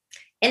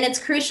 And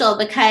it's crucial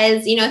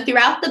because,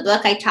 throughout the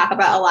book, I talk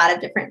about a lot of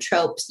different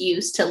tropes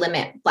used to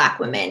limit Black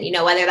women,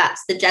 whether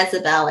that's the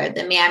Jezebel or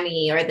the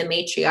mammy or the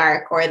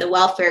matriarch or the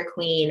welfare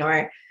queen,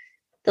 or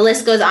the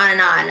list goes on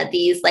and on of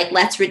these, like,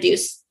 let's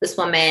reduce this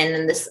woman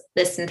and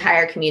this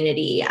entire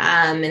community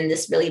in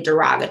this really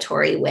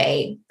derogatory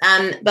way.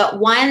 But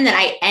one that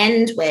I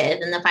end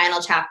with in the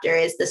final chapter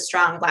is the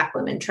strong Black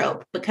woman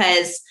trope,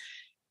 because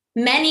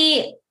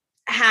many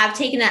have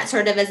taken that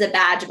sort of as a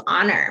badge of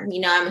honor.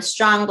 I'm a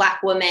strong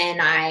Black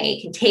woman. I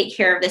can take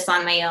care of this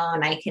on my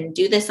own. I can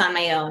do this on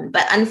my own.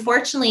 But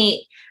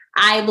unfortunately,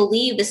 I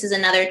believe this is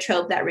another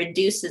trope that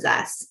reduces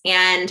us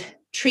and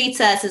treats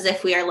us as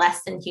if we are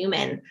less than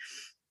human.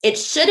 It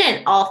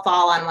shouldn't all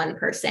fall on one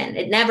person.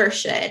 It never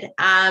should.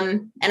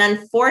 And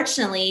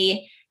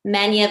unfortunately,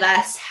 many of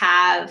us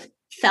have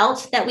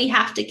felt that we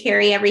have to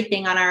carry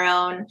everything on our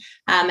own.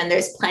 And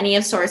there's plenty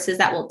of sources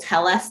that will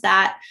tell us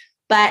that.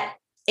 But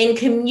in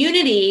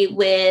community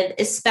with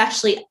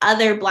especially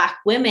other Black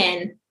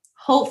women,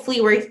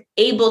 hopefully we're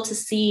able to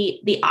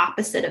see the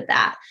opposite of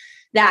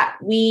that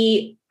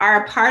we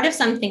are a part of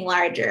something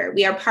larger.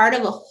 We are part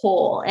of a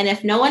whole. And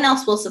if no one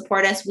else will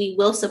support us, we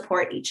will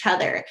support each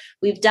other.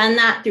 We've done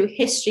that through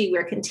history.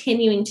 We're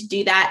continuing to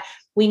do that.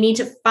 We need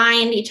to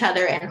find each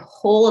other and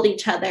hold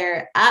each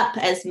other up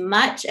as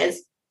much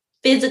as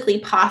physically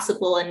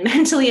possible and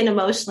mentally and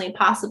emotionally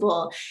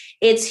possible.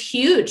 It's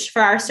huge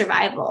for our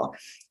survival.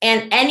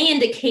 And any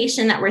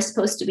indication that we're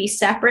supposed to be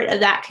separate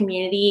of that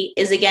community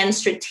is, again,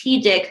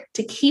 strategic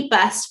to keep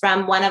us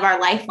from one of our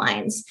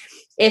lifelines.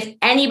 If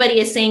anybody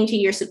is saying to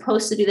you, you're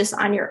supposed to do this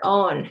on your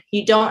own,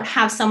 you don't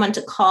have someone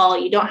to call,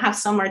 you don't have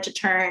somewhere to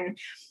turn,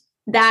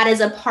 that is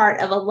a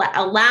part of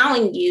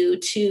allowing you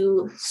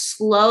to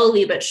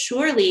slowly but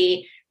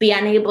surely be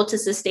unable to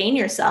sustain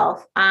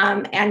yourself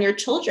and your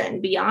children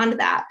beyond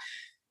that.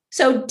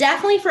 So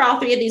definitely for all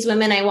three of these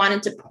women, I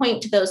wanted to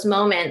point to those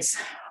moments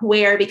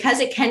where, because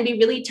it can be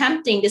really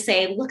tempting to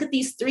say, look at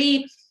these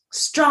three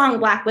strong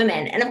Black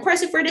women. And of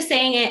course, if we're just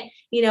saying it,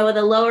 with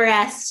a lower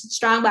S,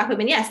 strong Black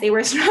women, yes, they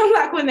were strong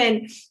Black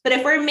women. But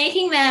if we're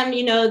making them,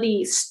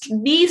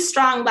 these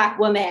strong Black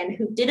women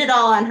who did it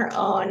all on her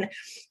own,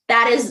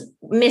 that is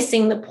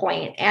missing the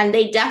point. And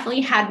they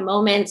definitely had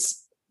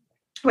moments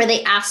where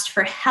they asked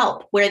for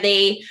help, where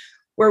they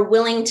were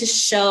willing to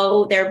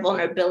show their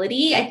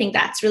vulnerability. I think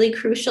that's really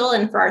crucial.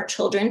 And for our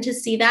children to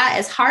see that,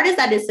 as hard as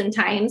that is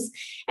sometimes,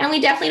 and we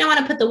definitely don't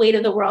want to put the weight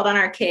of the world on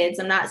our kids.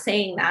 I'm not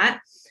saying that.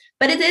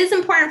 But it is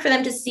important for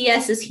them to see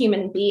us as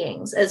human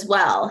beings as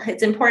well.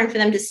 It's important for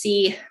them to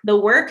see the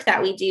work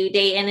that we do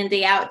day in and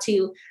day out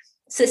to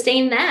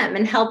sustain them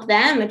and help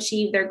them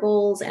achieve their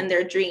goals and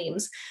their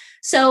dreams.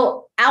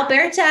 So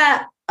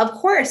Alberta, of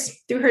course,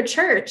 through her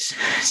church,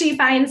 she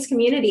finds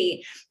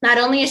community. Not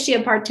only is she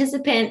a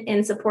participant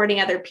in supporting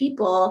other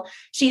people,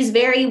 she's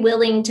very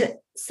willing to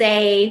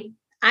say,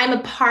 I'm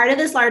a part of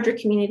this larger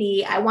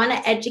community. I want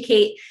to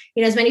educate,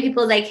 as many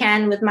people as I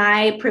can with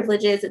my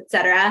privileges, et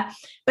cetera.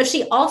 But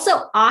she also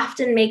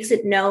often makes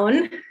it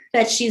known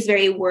that she's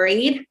very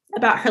worried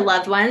about her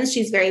loved ones.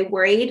 She's very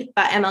worried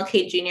about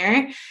MLK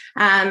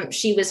Jr.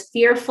 She was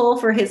fearful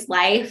for his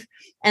life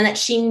and that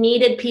she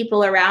needed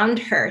people around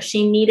her.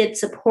 She needed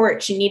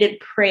support. She needed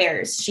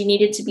prayers. She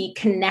needed to be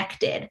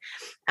connected.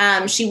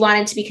 She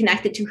wanted to be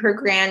connected to her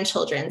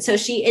grandchildren. So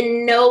she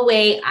in no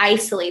way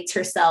isolates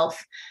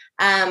herself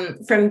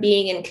from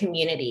being in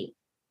community.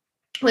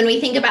 When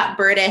we think about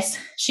Burtis,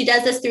 she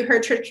does this through her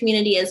church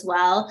community as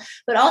well,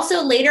 but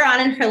also later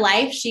on in her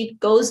life, she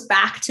goes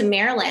back to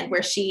Maryland,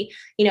 where she,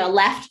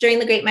 left during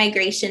the Great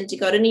Migration to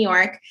go to New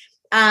York.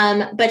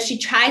 But she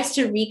tries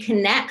to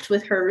reconnect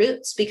with her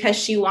roots because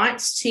she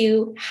wants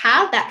to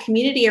have that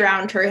community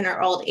around her in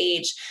her old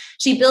age.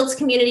 She builds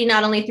community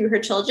not only through her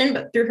children,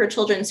 but through her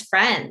children's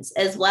friends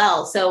as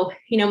well. So,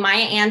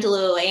 Maya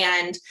Angelou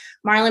and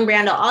Marlon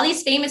Brando, all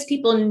these famous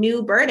people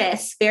knew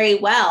Burtis very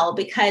well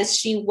because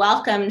she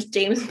welcomed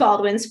James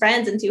Baldwin's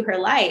friends into her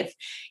life.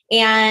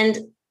 And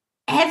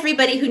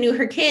everybody who knew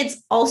her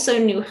kids also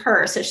knew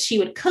her. So she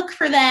would cook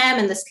for them,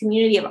 and this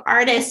community of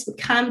artists would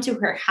come to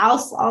her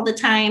house all the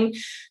time.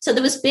 So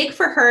that was big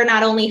for her,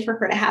 not only for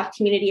her to have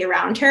community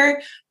around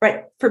her,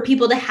 but for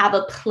people to have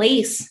a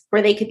place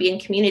where they could be in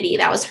community.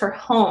 That was her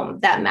home.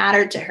 That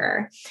mattered to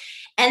her.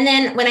 And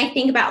then when I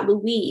think about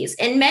Louise,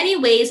 in many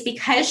ways,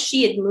 because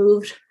she had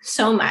moved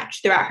so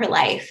much throughout her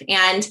life,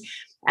 and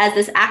as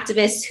this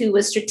activist who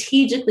was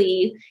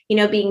strategically,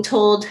 being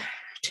told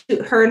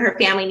to her and her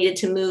family needed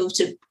to move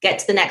to get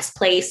to the next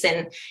place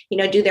and,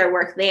 do their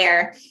work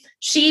there,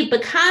 she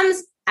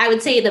becomes, I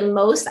would say, the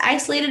most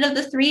isolated of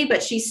the three,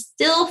 but she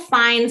still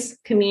finds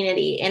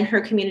community in her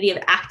community of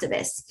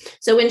activists.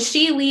 So when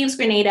she leaves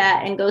Grenada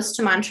and goes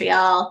to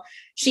Montreal,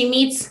 she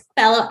meets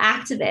fellow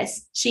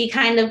activists. She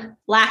kind of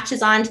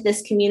latches onto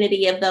this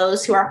community of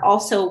those who are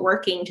also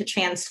working to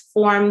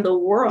transform the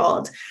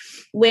world.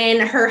 When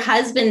her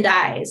husband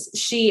dies,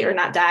 when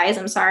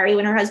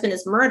her husband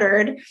is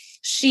murdered,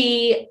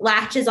 she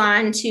latches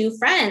on to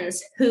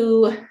friends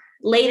who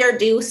later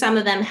do, some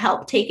of them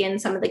help take in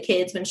some of the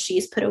kids when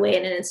she's put away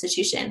in an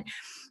institution.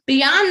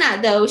 Beyond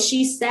that, though,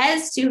 she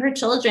says to her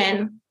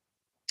children,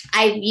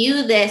 I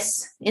view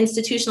this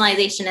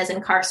institutionalization as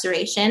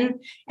incarceration,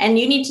 and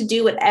you need to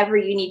do whatever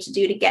you need to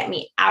do to get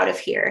me out of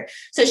here.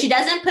 So she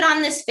doesn't put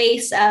on this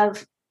face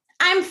of,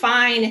 I'm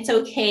fine, it's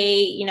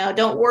okay,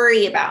 don't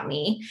worry about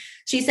me.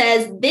 She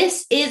says,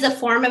 this is a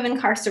form of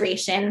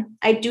incarceration.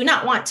 I do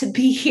not want to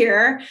be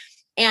here,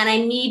 and I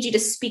need you to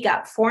speak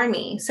up for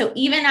me. So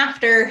even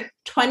after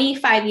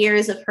 25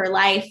 years of her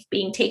life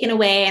being taken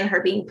away and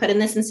her being put in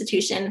this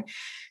institution,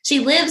 she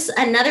lives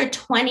another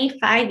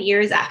 25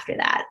 years after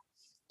that.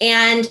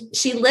 And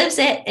she lives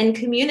it in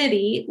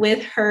community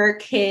with her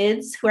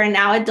kids, who are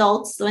now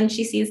adults when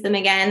she sees them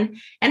again,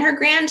 and her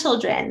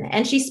grandchildren.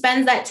 And she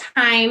spends that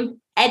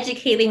time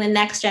educating the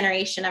next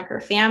generation of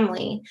her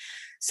family.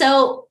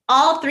 So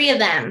all three of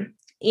them,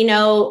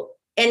 and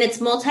it's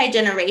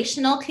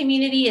multi-generational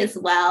community as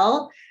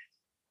well,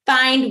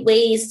 find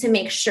ways to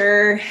make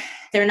sure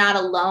they're not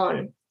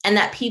alone and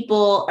that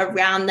people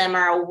around them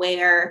are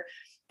aware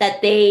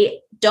that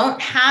they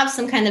don't have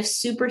some kind of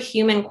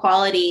superhuman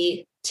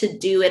quality to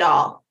do it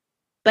all,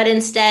 but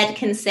instead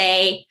can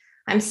say,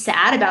 I'm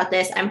sad about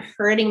this, I'm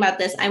hurting about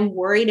this, I'm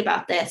worried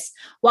about this,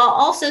 while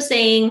also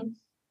saying,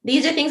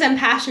 these are things I'm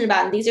passionate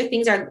about, and these are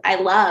things I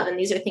love, and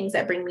these are things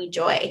that bring me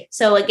joy.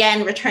 So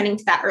again, returning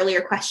to that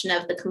earlier question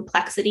of the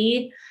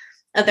complexity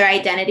of their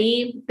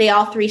identity, they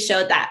all three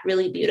showed that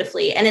really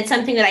beautifully. And it's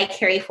something that I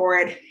carry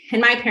forward in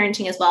my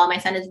parenting as well. My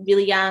son is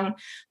really young,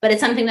 but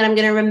it's something that I'm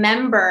going to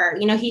remember.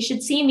 He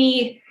should see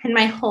me in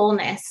my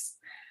wholeness.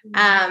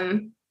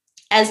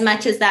 As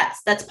much as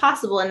that's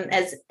possible and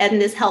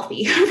is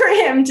healthy for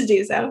him to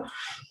do so.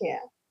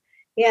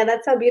 Yeah,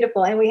 that's so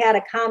beautiful. And we had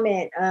a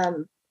comment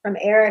from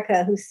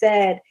Erica who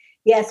said,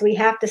 yes, we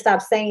have to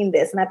stop saying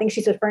this. And I think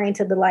she's referring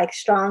to the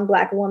strong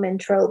Black woman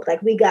trope,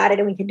 we got it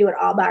and we can do it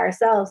all by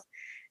ourselves.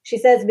 She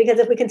says, because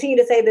if we continue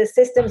to say this,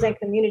 systems and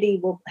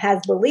community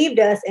has believed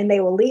us, and they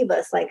will leave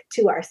us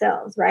to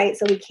ourselves, right?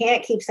 So we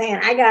can't keep saying,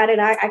 I got it,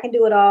 I can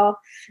do it all.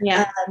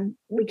 Yeah.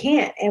 We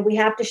can't. And we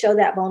have to show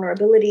that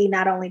vulnerability,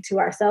 not only to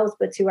ourselves,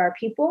 but to our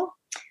people,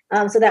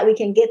 so that we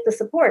can get the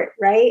support,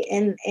 right?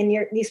 And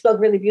you spoke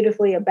really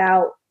beautifully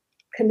about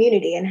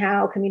community and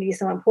how community is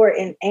so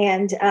important.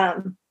 And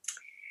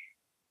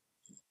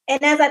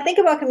as I think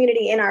about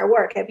community in our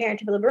work at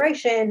Parenting for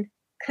Liberation,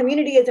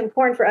 community is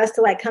important for us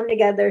to come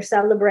together,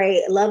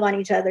 celebrate, love on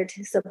each other,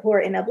 to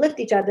support and uplift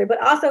each other.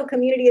 But also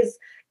community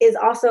is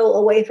also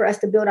a way for us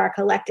to build our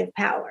collective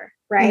power,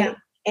 right? Yeah.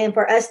 And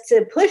for us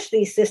to push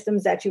these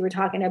systems that you were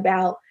talking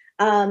about.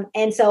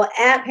 And so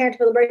at Parenting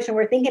for Liberation,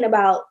 we're thinking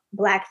about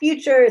Black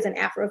futures and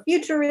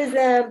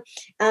Afrofuturism,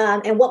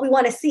 and what we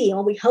want to see and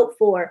what we hope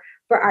for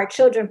our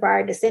children, for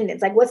our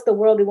descendants. What's the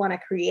world we want to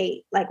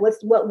create?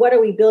 What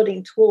are we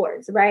building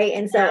towards, right?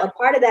 And so a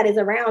part of that is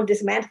around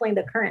dismantling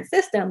the current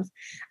systems.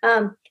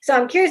 So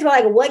I'm curious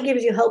about what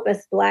gives you hope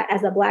as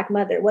a Black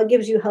mother? What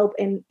gives you hope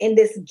in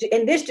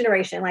this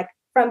generation?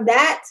 From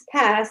that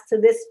past to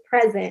this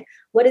present,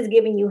 what is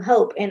giving you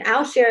hope? And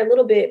I'll share a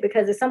little bit,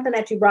 because it's something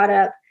that you brought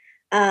up.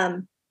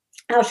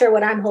 I'll share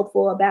what I'm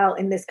hopeful about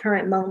in this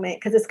current moment,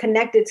 because it's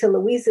connected to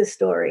Louise's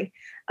story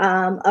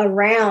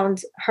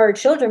around her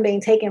children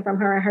being taken from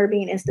her and her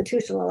being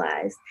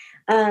institutionalized.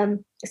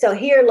 So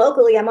here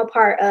locally, I'm a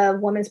part of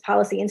Women's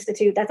Policy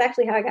Institute. That's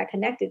actually how I got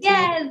connected to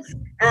Yes.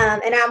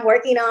 And I'm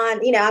working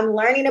on, I'm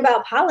learning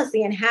about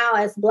policy and how,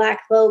 as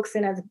Black folks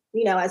and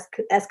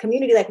as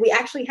community, we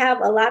actually have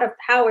a lot of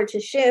power to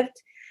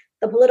shift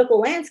the political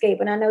landscape.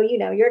 And I know,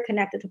 you're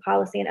connected to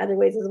policy in other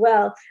ways as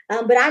well.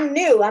 But I'm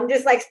new. I'm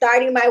just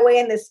starting my way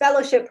in this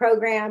fellowship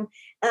program.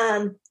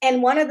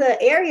 And one of the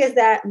areas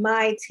that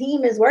my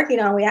team is working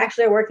on, we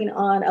actually are working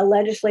on a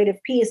legislative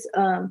piece,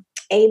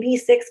 AB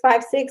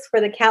 656,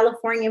 for the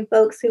Californian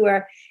folks who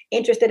are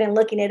interested in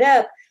looking it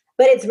up.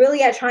 But it's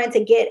really at trying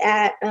to get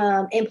at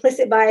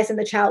implicit bias in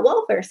the child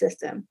welfare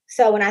system.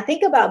 So when I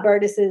think about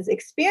Burtis's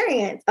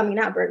experience,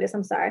 not Burtis,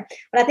 I'm sorry.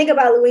 When I think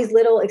about Louise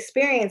Little's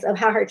experience of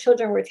how her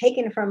children were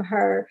taken from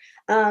her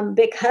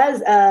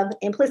because of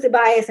implicit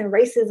bias and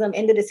racism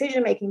in the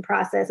decision-making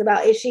process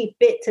about, is she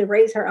fit to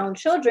raise her own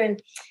children?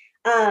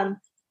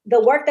 The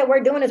work that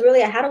we're doing is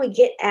really how do we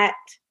get at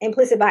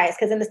implicit bias?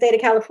 Because in the state of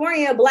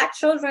California, Black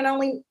children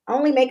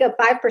only make up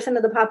 5%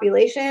 of the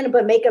population,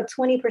 but make up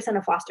 20%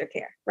 of foster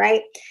care,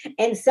 right?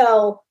 And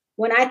so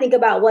when I think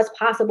about what's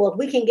possible, if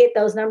we can get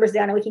those numbers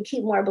down and we can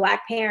keep more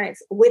Black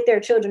parents with their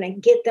children and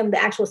get them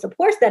the actual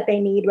supports that they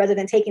need rather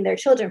than taking their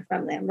children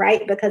from them,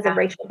 right? Because of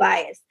racial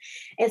bias.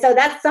 And so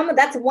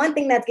that's one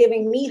thing that's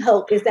giving me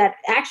hope, is that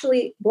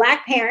actually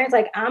Black parents,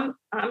 I'm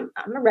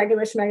a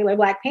regular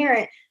Black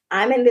parent.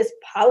 I'm in this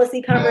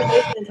policy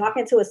conversation and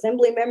talking to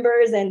assembly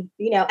members and,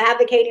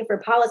 advocating for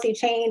policy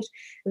change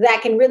that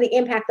can really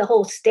impact the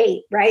whole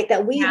state, right?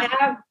 That we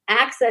have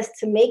access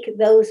to make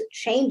those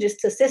changes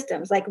to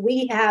systems.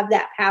 We have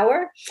that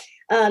power.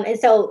 And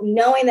so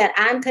knowing that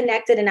I'm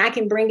connected and I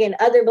can bring in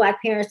other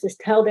Black parents to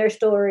tell their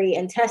story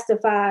and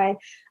testify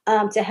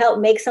to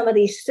help make some of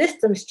these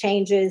systems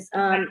changes,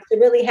 to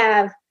really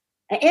have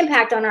an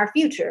impact on our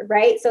future,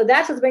 right? So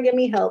that's what's bringing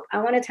me hope. I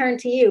want to turn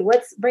to you.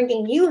 What's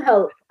bringing you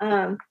hope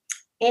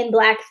in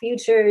Black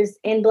futures,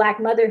 in Black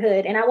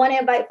motherhood? And I want to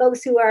invite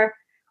folks who are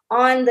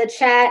on the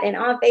chat and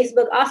on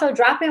Facebook, also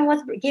drop in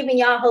what's giving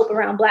y'all hope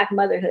around Black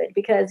motherhood,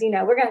 because,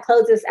 we're going to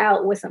close this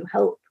out with some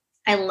hope.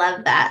 I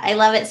love that. I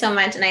love it so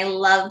much. And I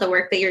love the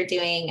work that you're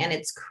doing, and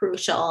it's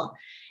crucial.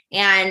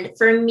 And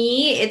for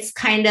me, it's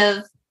kind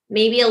of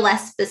maybe a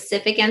less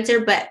specific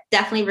answer, but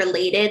definitely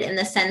related in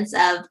the sense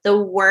of the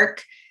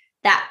work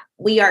that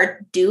we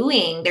are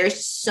doing.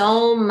 There's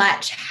so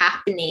much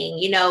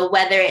happening,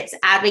 whether it's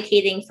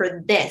advocating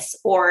for this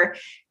or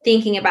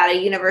thinking about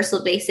a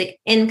universal basic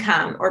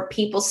income, or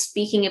people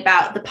speaking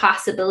about the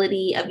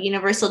possibility of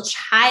universal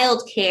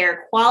childcare,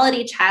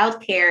 quality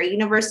childcare,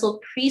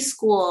 universal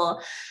preschool,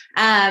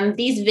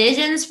 these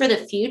visions for the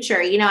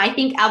future. I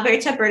think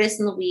Alberta, Burtis,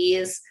 and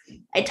Louise,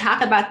 I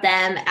talk about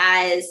them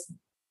as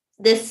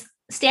this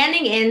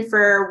standing in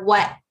for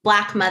what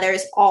Black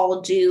mothers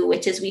all do,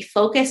 which is we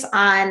focus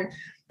on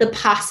the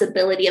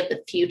possibility of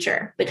the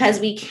future, because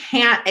we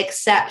can't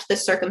accept the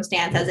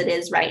circumstance as it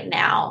is right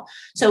now.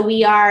 So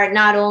we are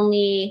not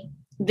only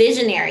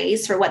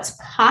visionaries for what's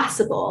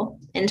possible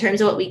in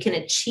terms of what we can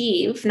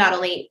achieve, not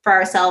only for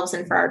ourselves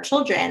and for our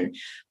children,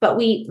 but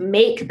we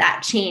make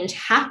that change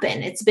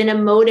happen. It's been a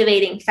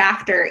motivating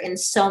factor in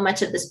so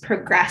much of this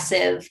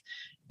progressive,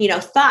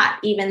 thought,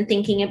 even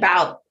thinking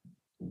about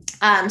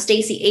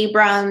Stacey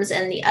Abrams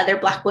and the other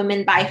Black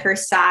women by her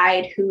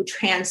side who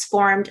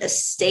transformed a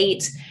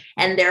state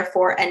and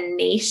therefore a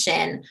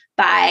nation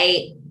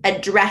by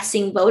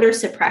addressing voter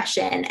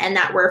suppression, and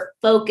that we're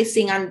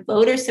focusing on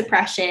voter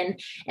suppression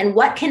and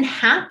what can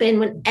happen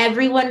when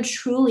everyone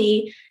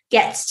truly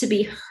gets to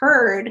be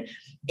heard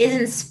is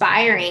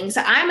inspiring.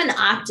 So I'm an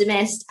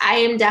optimist. I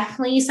am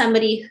definitely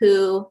somebody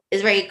who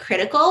is very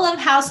critical of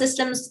how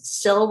systems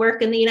still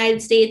work in the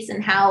United States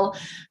and how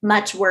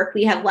much work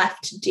we have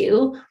left to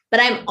do. But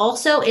I'm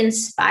also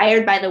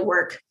inspired by the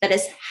work that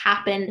has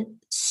happened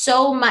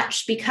so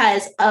much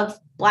because of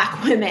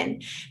Black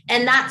women.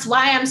 And that's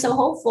why I'm so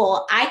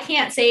hopeful. I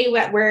can't say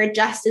that we're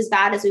just as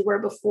bad as we were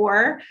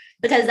before,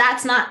 because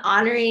that's not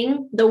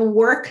honoring the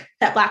work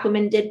that Black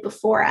women did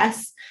before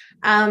us.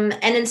 And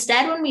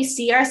instead, when we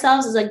see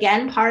ourselves as,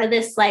 again, part of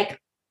this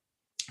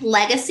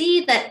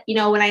legacy that,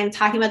 when I'm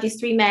talking about these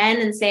three men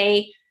and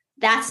say,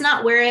 that's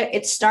not where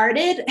it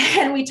started,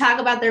 and we talk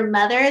about their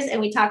mothers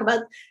and we talk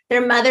about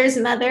their mothers'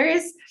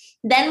 mothers,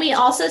 then we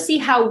also see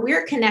how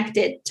we're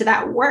connected to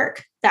that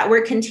work, that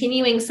we're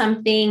continuing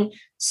something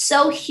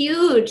so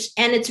huge.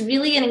 And it's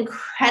really an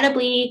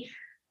incredibly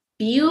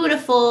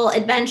beautiful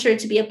adventure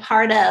to be a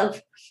part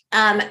of.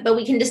 But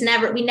we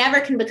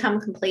never can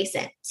become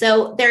complacent.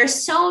 So there are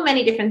so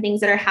many different things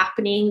that are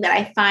happening that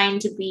I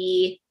find to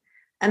be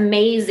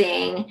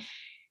amazing.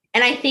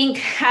 And I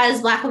think,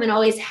 as Black women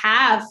always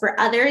have, for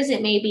others,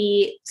 it may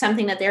be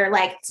something that they're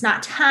like, it's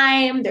not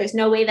time. There's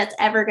no way that's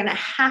ever going to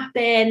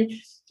happen.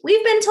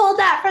 We've been told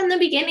that from the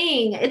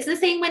beginning. It's the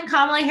same when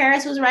Kamala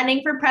Harris was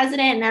running for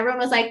president and everyone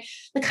was like,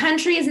 the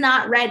country is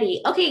not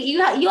ready. Okay,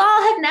 you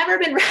all have never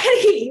been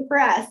ready for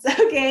us,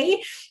 okay?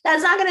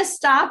 That's not going to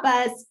stop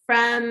us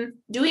from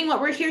doing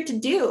what we're here to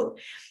do.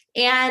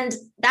 And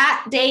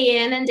that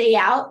day in and day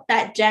out,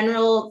 that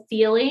general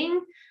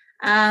feeling,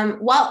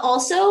 while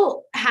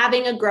also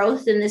having a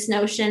growth in this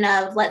notion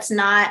of let's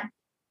not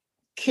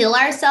kill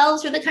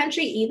ourselves for the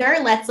country either.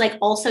 Let's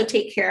also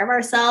take care of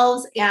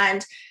ourselves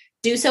and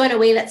do so in a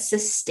way that's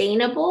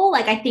sustainable.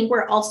 I think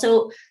we're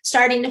also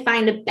starting to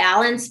find a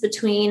balance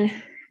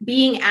between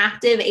being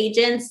active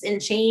agents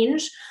in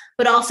change,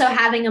 but also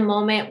having a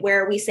moment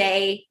where we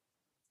say,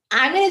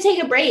 I'm going to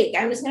take a break.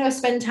 I'm just going to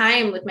spend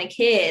time with my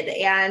kid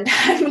and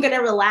I'm going to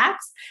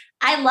relax.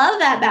 I love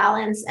that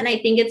balance. And I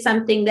think it's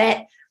something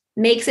that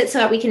makes it so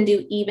that we can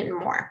do even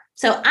more.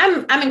 So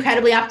I'm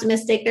incredibly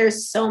optimistic.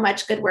 There's so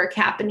much good work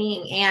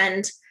happening.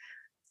 And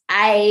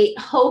I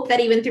hope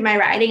that even through my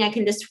writing, I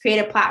can just create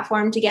a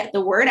platform to get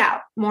the word out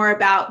more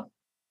about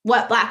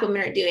what Black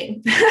women are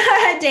doing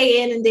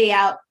day in and day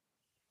out.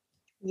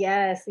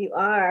 Yes, you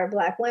are.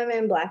 Black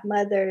women, Black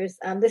mothers.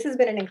 This has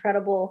been an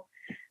incredible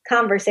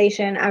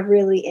conversation. I've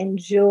really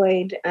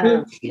enjoyed.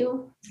 Me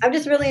too. I've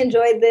just really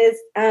enjoyed this.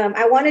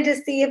 I wanted to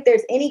see if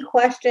there's any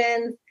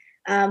questions.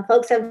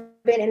 Folks have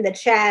been in the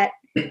chat.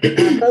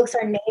 Folks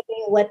are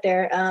naming what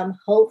they're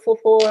hopeful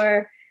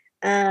for.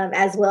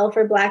 As well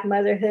for Black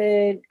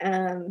motherhood.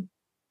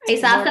 I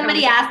saw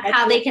somebody ask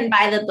how they can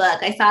buy the book.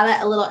 I saw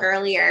that a little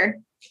earlier.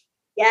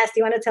 Yes. Do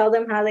you want to tell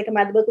them how they can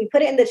buy the book? We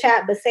put it in the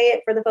chat, but say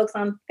it for the folks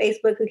on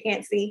Facebook who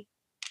can't see.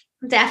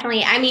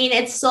 Definitely. I mean,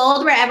 it's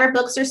sold wherever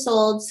books are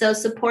sold. So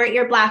support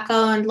your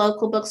Black-owned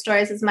local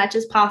bookstores as much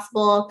as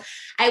possible.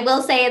 I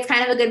will say it's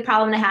kind of a good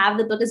problem to have.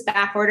 The book is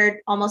back-ordered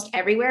almost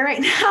everywhere right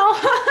now.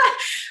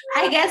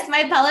 I guess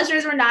my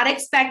publishers were not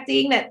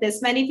expecting that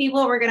this many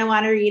people were going to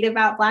want to read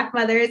about Black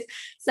mothers.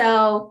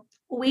 So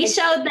we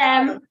showed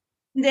them,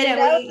 didn't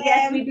we?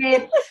 Yes, we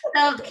did.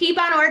 So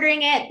keep on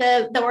ordering it.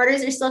 The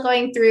orders are still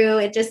going through.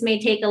 It just may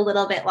take a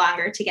little bit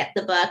longer to get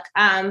the book.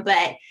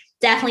 But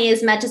definitely,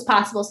 as much as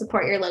possible,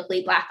 support your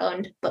locally Black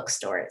owned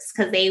bookstores,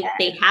 because they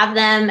have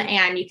them,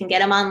 and you can get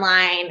them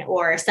online,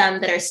 or some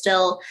that are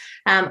still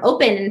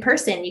open in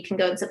person. You can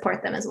go and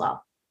support them as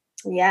well.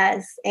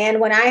 Yes. And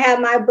when I have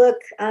my book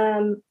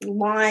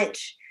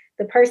launch,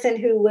 the person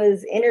who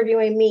was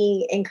interviewing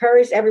me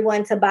encouraged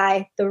everyone to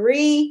buy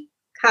 3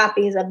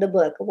 copies of the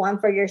book, one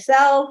for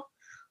yourself,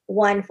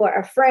 one for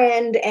a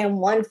friend, and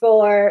one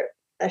for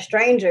a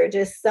stranger,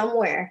 just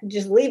somewhere.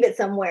 Just leave it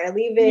somewhere.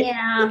 Leave it,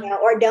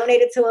 or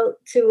donate it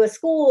to a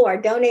school, or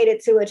donate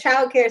it to a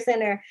child care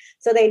center.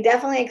 So they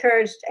definitely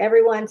encouraged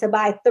everyone to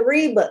buy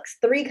 3 books,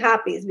 3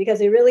 copies, because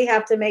we really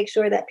have to make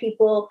sure that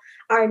people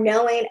are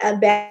knowing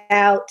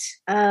about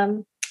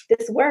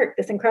this work,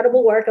 this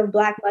incredible work of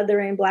Black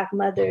mothering, Black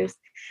mothers.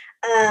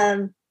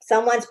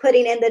 Someone's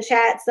putting in the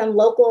chat some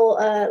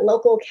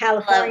local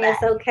California,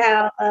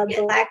 SoCal,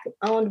 Black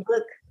owned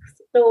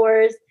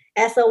bookstores.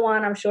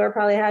 SO1, I'm sure,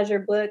 probably has your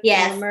book.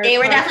 Yes, they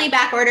were definitely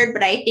back ordered,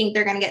 but I think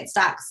they're going to get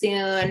stocked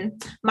soon.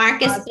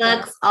 Marcus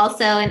Books,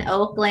 also in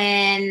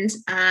Oakland.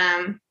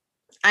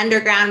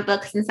 Underground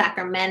Books in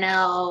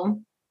Sacramento.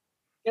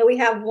 Now we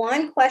have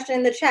one question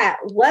in the chat.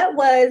 What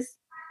was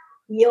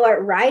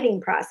your writing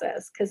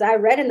process? Because I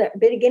read in the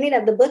beginning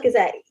of the book is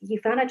that you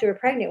found out you were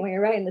pregnant when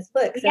you're writing this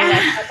book. So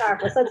that's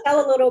powerful. So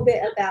tell a little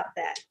bit about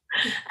that.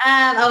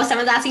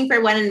 Someone's asking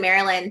for one in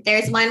Maryland.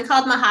 There's one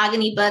called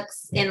Mahogany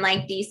Books in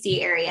like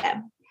DC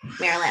area,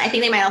 Maryland. I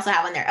think they might also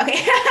have one there.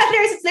 Okay.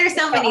 there's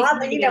so many. All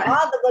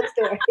the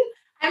bookstores.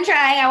 I'm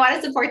trying. I want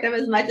to support them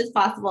as much as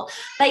possible.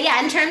 But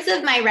yeah, in terms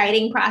of my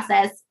writing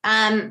process,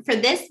 for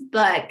this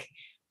book,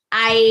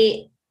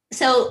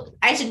 so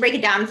I should break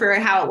it down for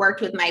how it worked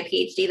with my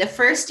PhD. The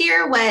first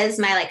year was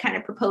my like kind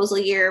of proposal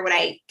year when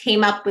I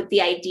came up with the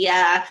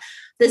idea.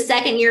 The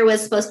second year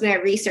was supposed to be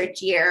my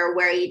research year,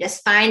 where you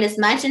just find as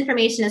much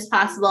information as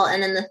possible.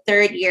 And then the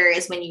third year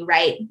is when you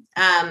write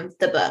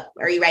the book,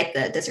 or you write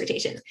the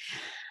dissertation.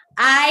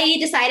 I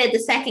decided the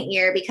second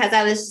year, because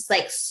I was just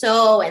like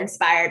so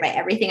inspired by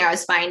everything I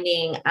was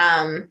finding,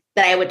 that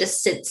I would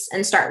just sit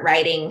and start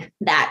writing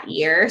that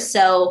year.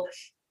 So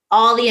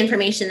all the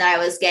information that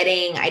I was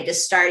getting, I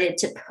just started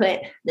to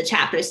put the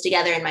chapters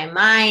together in my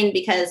mind,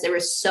 because there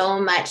was so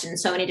much and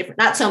so many different,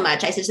 not so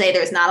much, I should say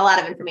there's not a lot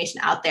of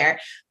information out there,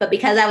 but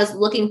because I was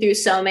looking through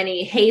so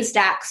many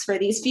haystacks for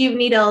these few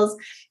needles,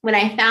 when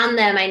I found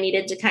them, I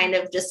needed to kind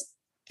of just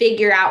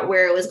figure out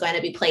where it was going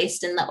to be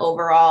placed in the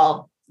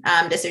overall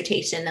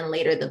dissertation and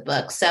later the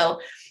book.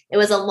 So it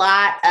was a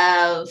lot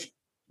of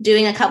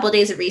doing a couple of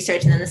days of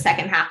research, and then the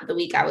second half of the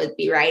week I would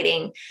be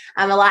writing.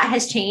 A lot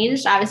has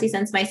changed, obviously,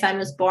 since my son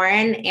was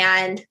born,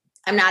 and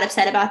I'm not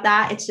upset about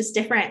that. It's just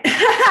different.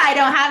 I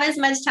don't have as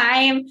much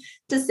time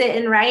to sit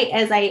and write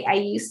as I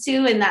used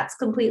to, and that's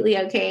completely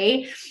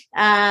okay.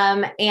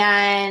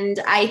 And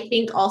I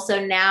think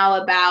also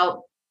now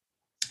about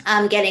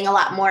getting a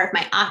lot more of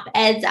my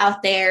op-eds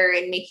out there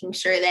and making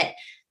sure that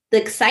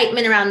the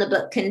excitement around the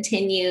book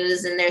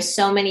continues. And there's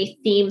so many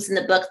themes in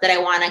the book that I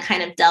want to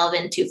kind of delve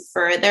into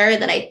further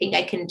that I think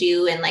I can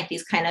do in like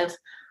these kind of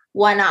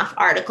one-off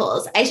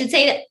articles. I should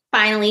say that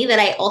finally that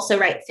I also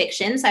write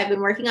fiction. So I've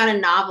been working on a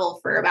novel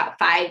for about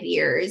 5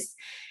 years.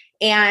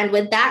 And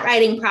with that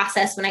writing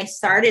process, when I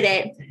started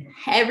it,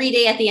 every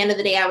day at the end of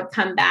the day, I would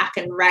come back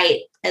and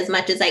write as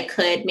much as I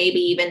could, maybe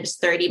even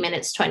just 30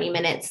 minutes, 20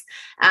 minutes.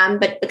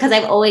 But because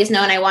I've always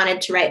known I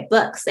wanted to write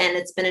books, and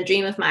it's been a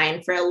dream of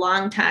mine for a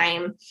long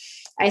time,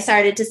 I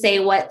started to say,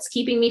 what's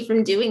keeping me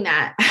from doing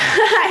that?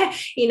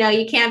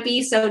 You can't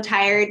be so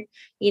tired,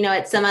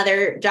 at some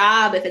other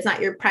job, if it's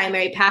not your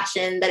primary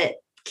passion, that it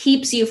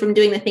keeps you from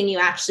doing the thing you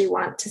actually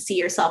want to see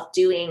yourself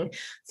doing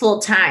full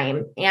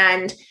time.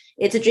 And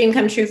it's a dream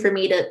come true for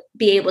me to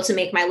be able to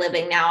make my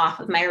living now off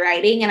of my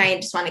writing. And I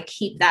just want to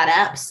keep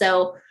that up.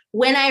 So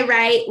when I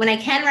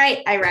can write,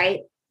 I write.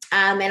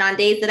 And on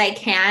days that I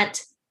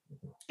can't,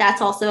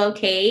 that's also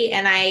okay.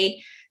 And I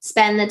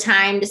spend the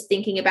time just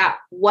thinking about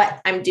what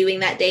I'm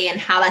doing that day and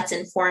how that's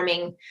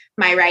informing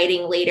my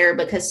writing later,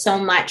 because so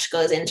much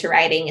goes into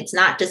writing. It's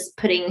not just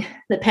putting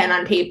the pen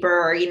on paper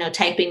or,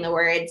 typing the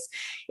words.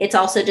 It's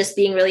also just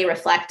being really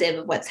reflective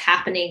of what's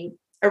happening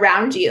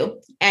around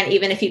you. And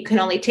even if you can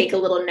only take a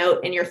little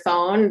note in your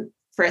phone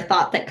for a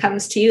thought that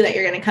comes to you that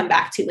you're going to come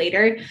back to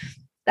later,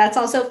 that's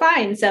also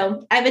fine.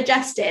 So I've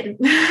adjusted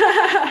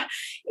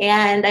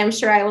and I'm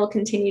sure I will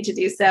continue to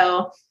do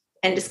so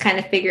and just kind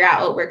of figure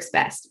out what works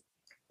best.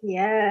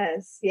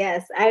 Yes.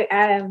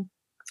 I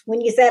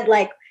when you said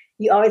like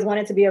you always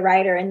wanted to be a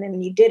writer and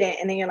then you didn't,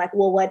 and then you're like,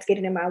 well, what's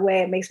getting in my way?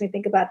 It makes me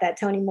think about that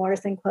Toni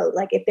Morrison quote.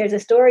 Like, if there's a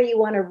story you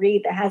want to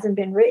read that hasn't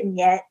been written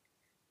yet,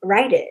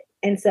 write it.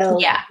 And so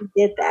you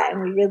did that,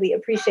 and we really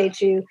appreciate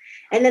you.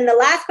 And then the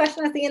last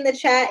question I see in the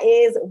chat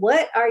is,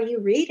 what are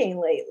you reading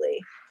lately?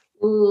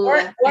 Ooh,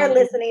 or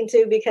listening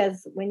to,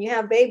 because when you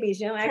have babies,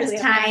 you don't actually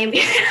have time.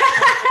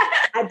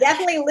 I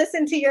definitely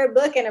listened to your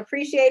book and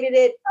appreciated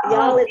it.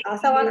 Y'all, it's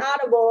also on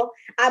Audible.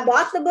 I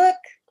bought the book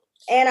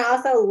and I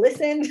also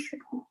listened.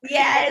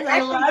 Yes,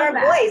 I love your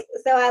voice.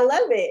 So I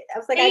love it. I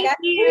was like, Thank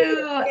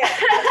you.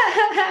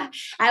 Yeah.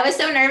 I was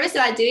so nervous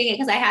about doing it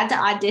because I had to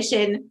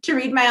audition to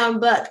read my own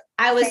book.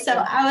 I was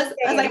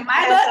like,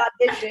 my book.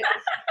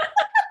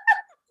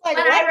 Like,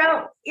 when I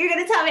wrote, you're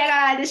going to tell me I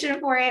got to audition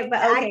for it,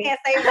 but okay. I can't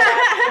say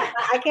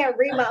I can't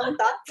read my own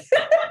thoughts.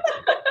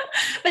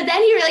 But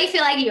then you really feel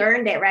like you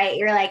earned it, right?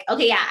 You're like,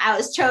 okay, yeah, I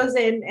was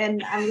chosen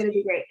and I'm going to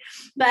be great.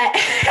 But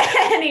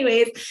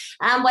anyways,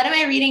 what am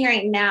I reading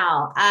right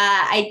now?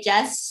 I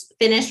just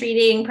finished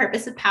reading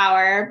Purpose of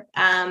Power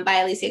by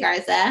Alicia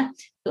Garza,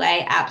 who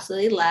I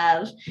absolutely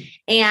love.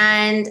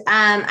 And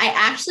I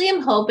actually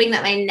am hoping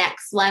that my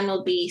next one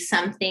will be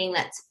something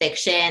that's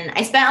fiction.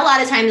 I spent a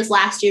lot of time this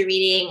last year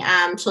reading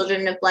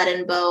Children of Blood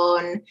and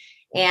Bone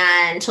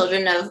and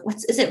Children of,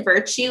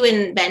 Virtue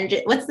and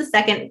Vengeance? What's the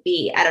second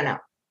B? I don't know.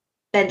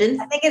 Vengeance?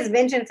 I think it's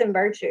Vengeance and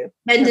Virtue.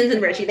 Vengeance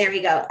and Virtue. There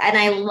we go. And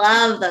I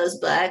love those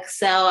books.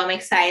 So I'm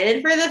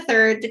excited for the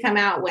third to come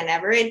out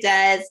whenever it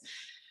does.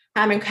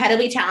 I'm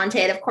incredibly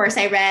talented. Of course,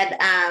 I read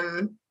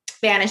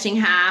Vanishing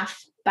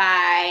Half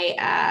by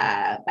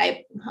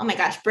oh my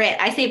gosh, Britt.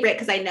 I say Britt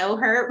because I know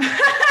her.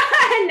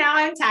 And now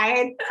I'm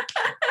tired.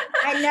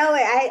 I know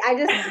it. I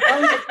just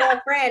owned it for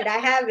a friend. I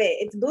have it.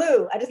 It's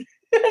blue. It's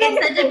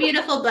such a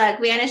beautiful book.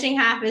 Vanishing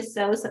Half is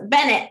so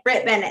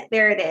Britt Bennett.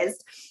 There it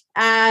is.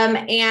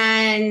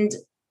 And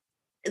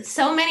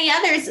so many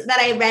others that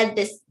I read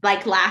this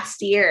like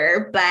last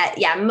year, but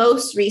yeah,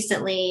 most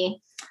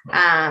recently,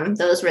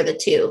 those were the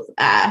two,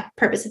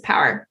 Purpose of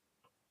Power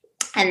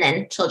and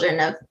then Children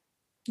of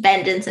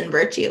Vengeance and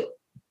Virtue.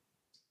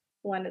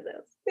 One of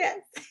those. Yes.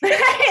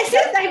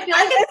 I feel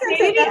like it's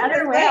maybe the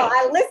other way. Well.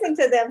 I listen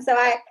to them. So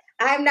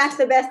I'm not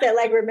the best at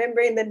like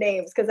remembering the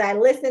names because I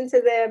listen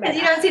to them. Because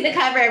you don't see the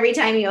cover every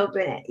time you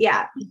open it.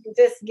 Yeah.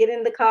 Just get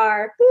in the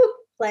car, whoop,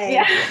 play.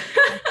 Yeah.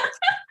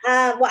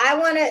 Well, I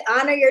want to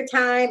honor your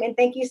time and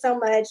thank you so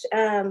much.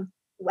 I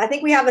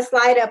think we have a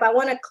slide up. I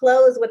want to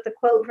close with the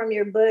quote from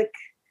your book.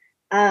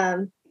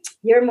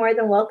 You're more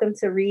than welcome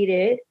to read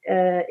it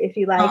if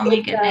you like. Oh my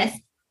goodness.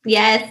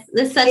 Yes,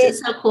 this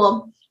is so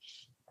cool.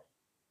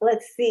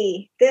 Let's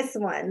see. This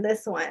one.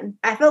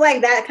 I feel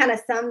like that kind of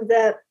sums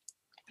up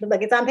the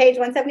book. It's on page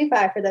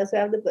 175 for those who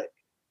have the book.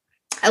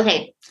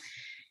 Okay.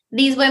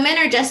 These women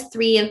are just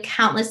three of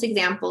countless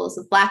examples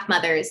of Black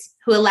mothers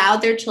who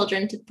allowed their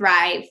children to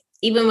thrive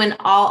even when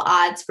all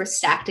odds were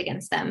stacked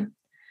against them.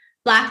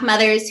 Black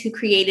mothers who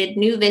created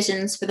new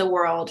visions for the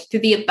world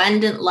through the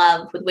abundant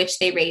love with which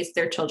they raised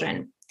their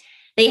children.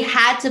 They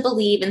had to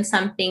believe in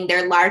something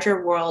their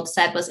larger world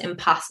said was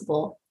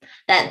impossible,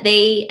 that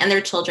they and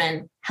their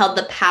children held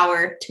the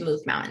power to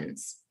move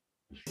mountains.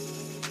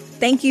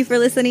 Thank you for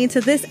listening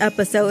to this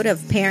episode of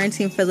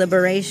Parenting for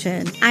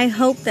Liberation. I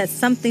hope that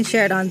something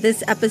shared on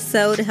this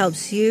episode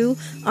helps you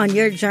on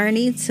your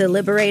journey to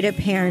liberated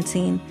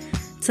parenting.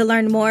 To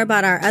learn more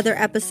about our other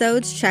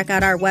episodes, check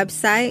out our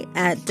website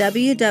at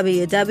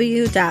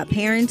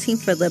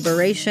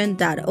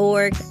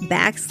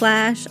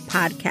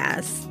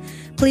www.parentingforliberation.org/podcasts.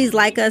 Please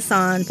like us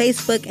on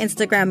Facebook,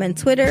 Instagram, and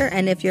Twitter.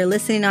 And if you're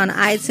listening on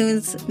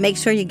iTunes, make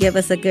sure you give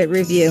us a good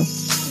review.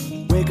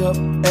 Wake up,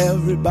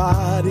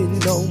 everybody,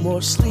 no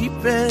more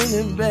sleeping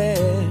in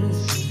bed.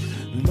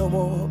 No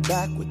more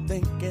backward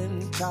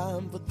thinking,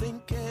 time for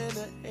thinking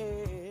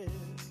ahead.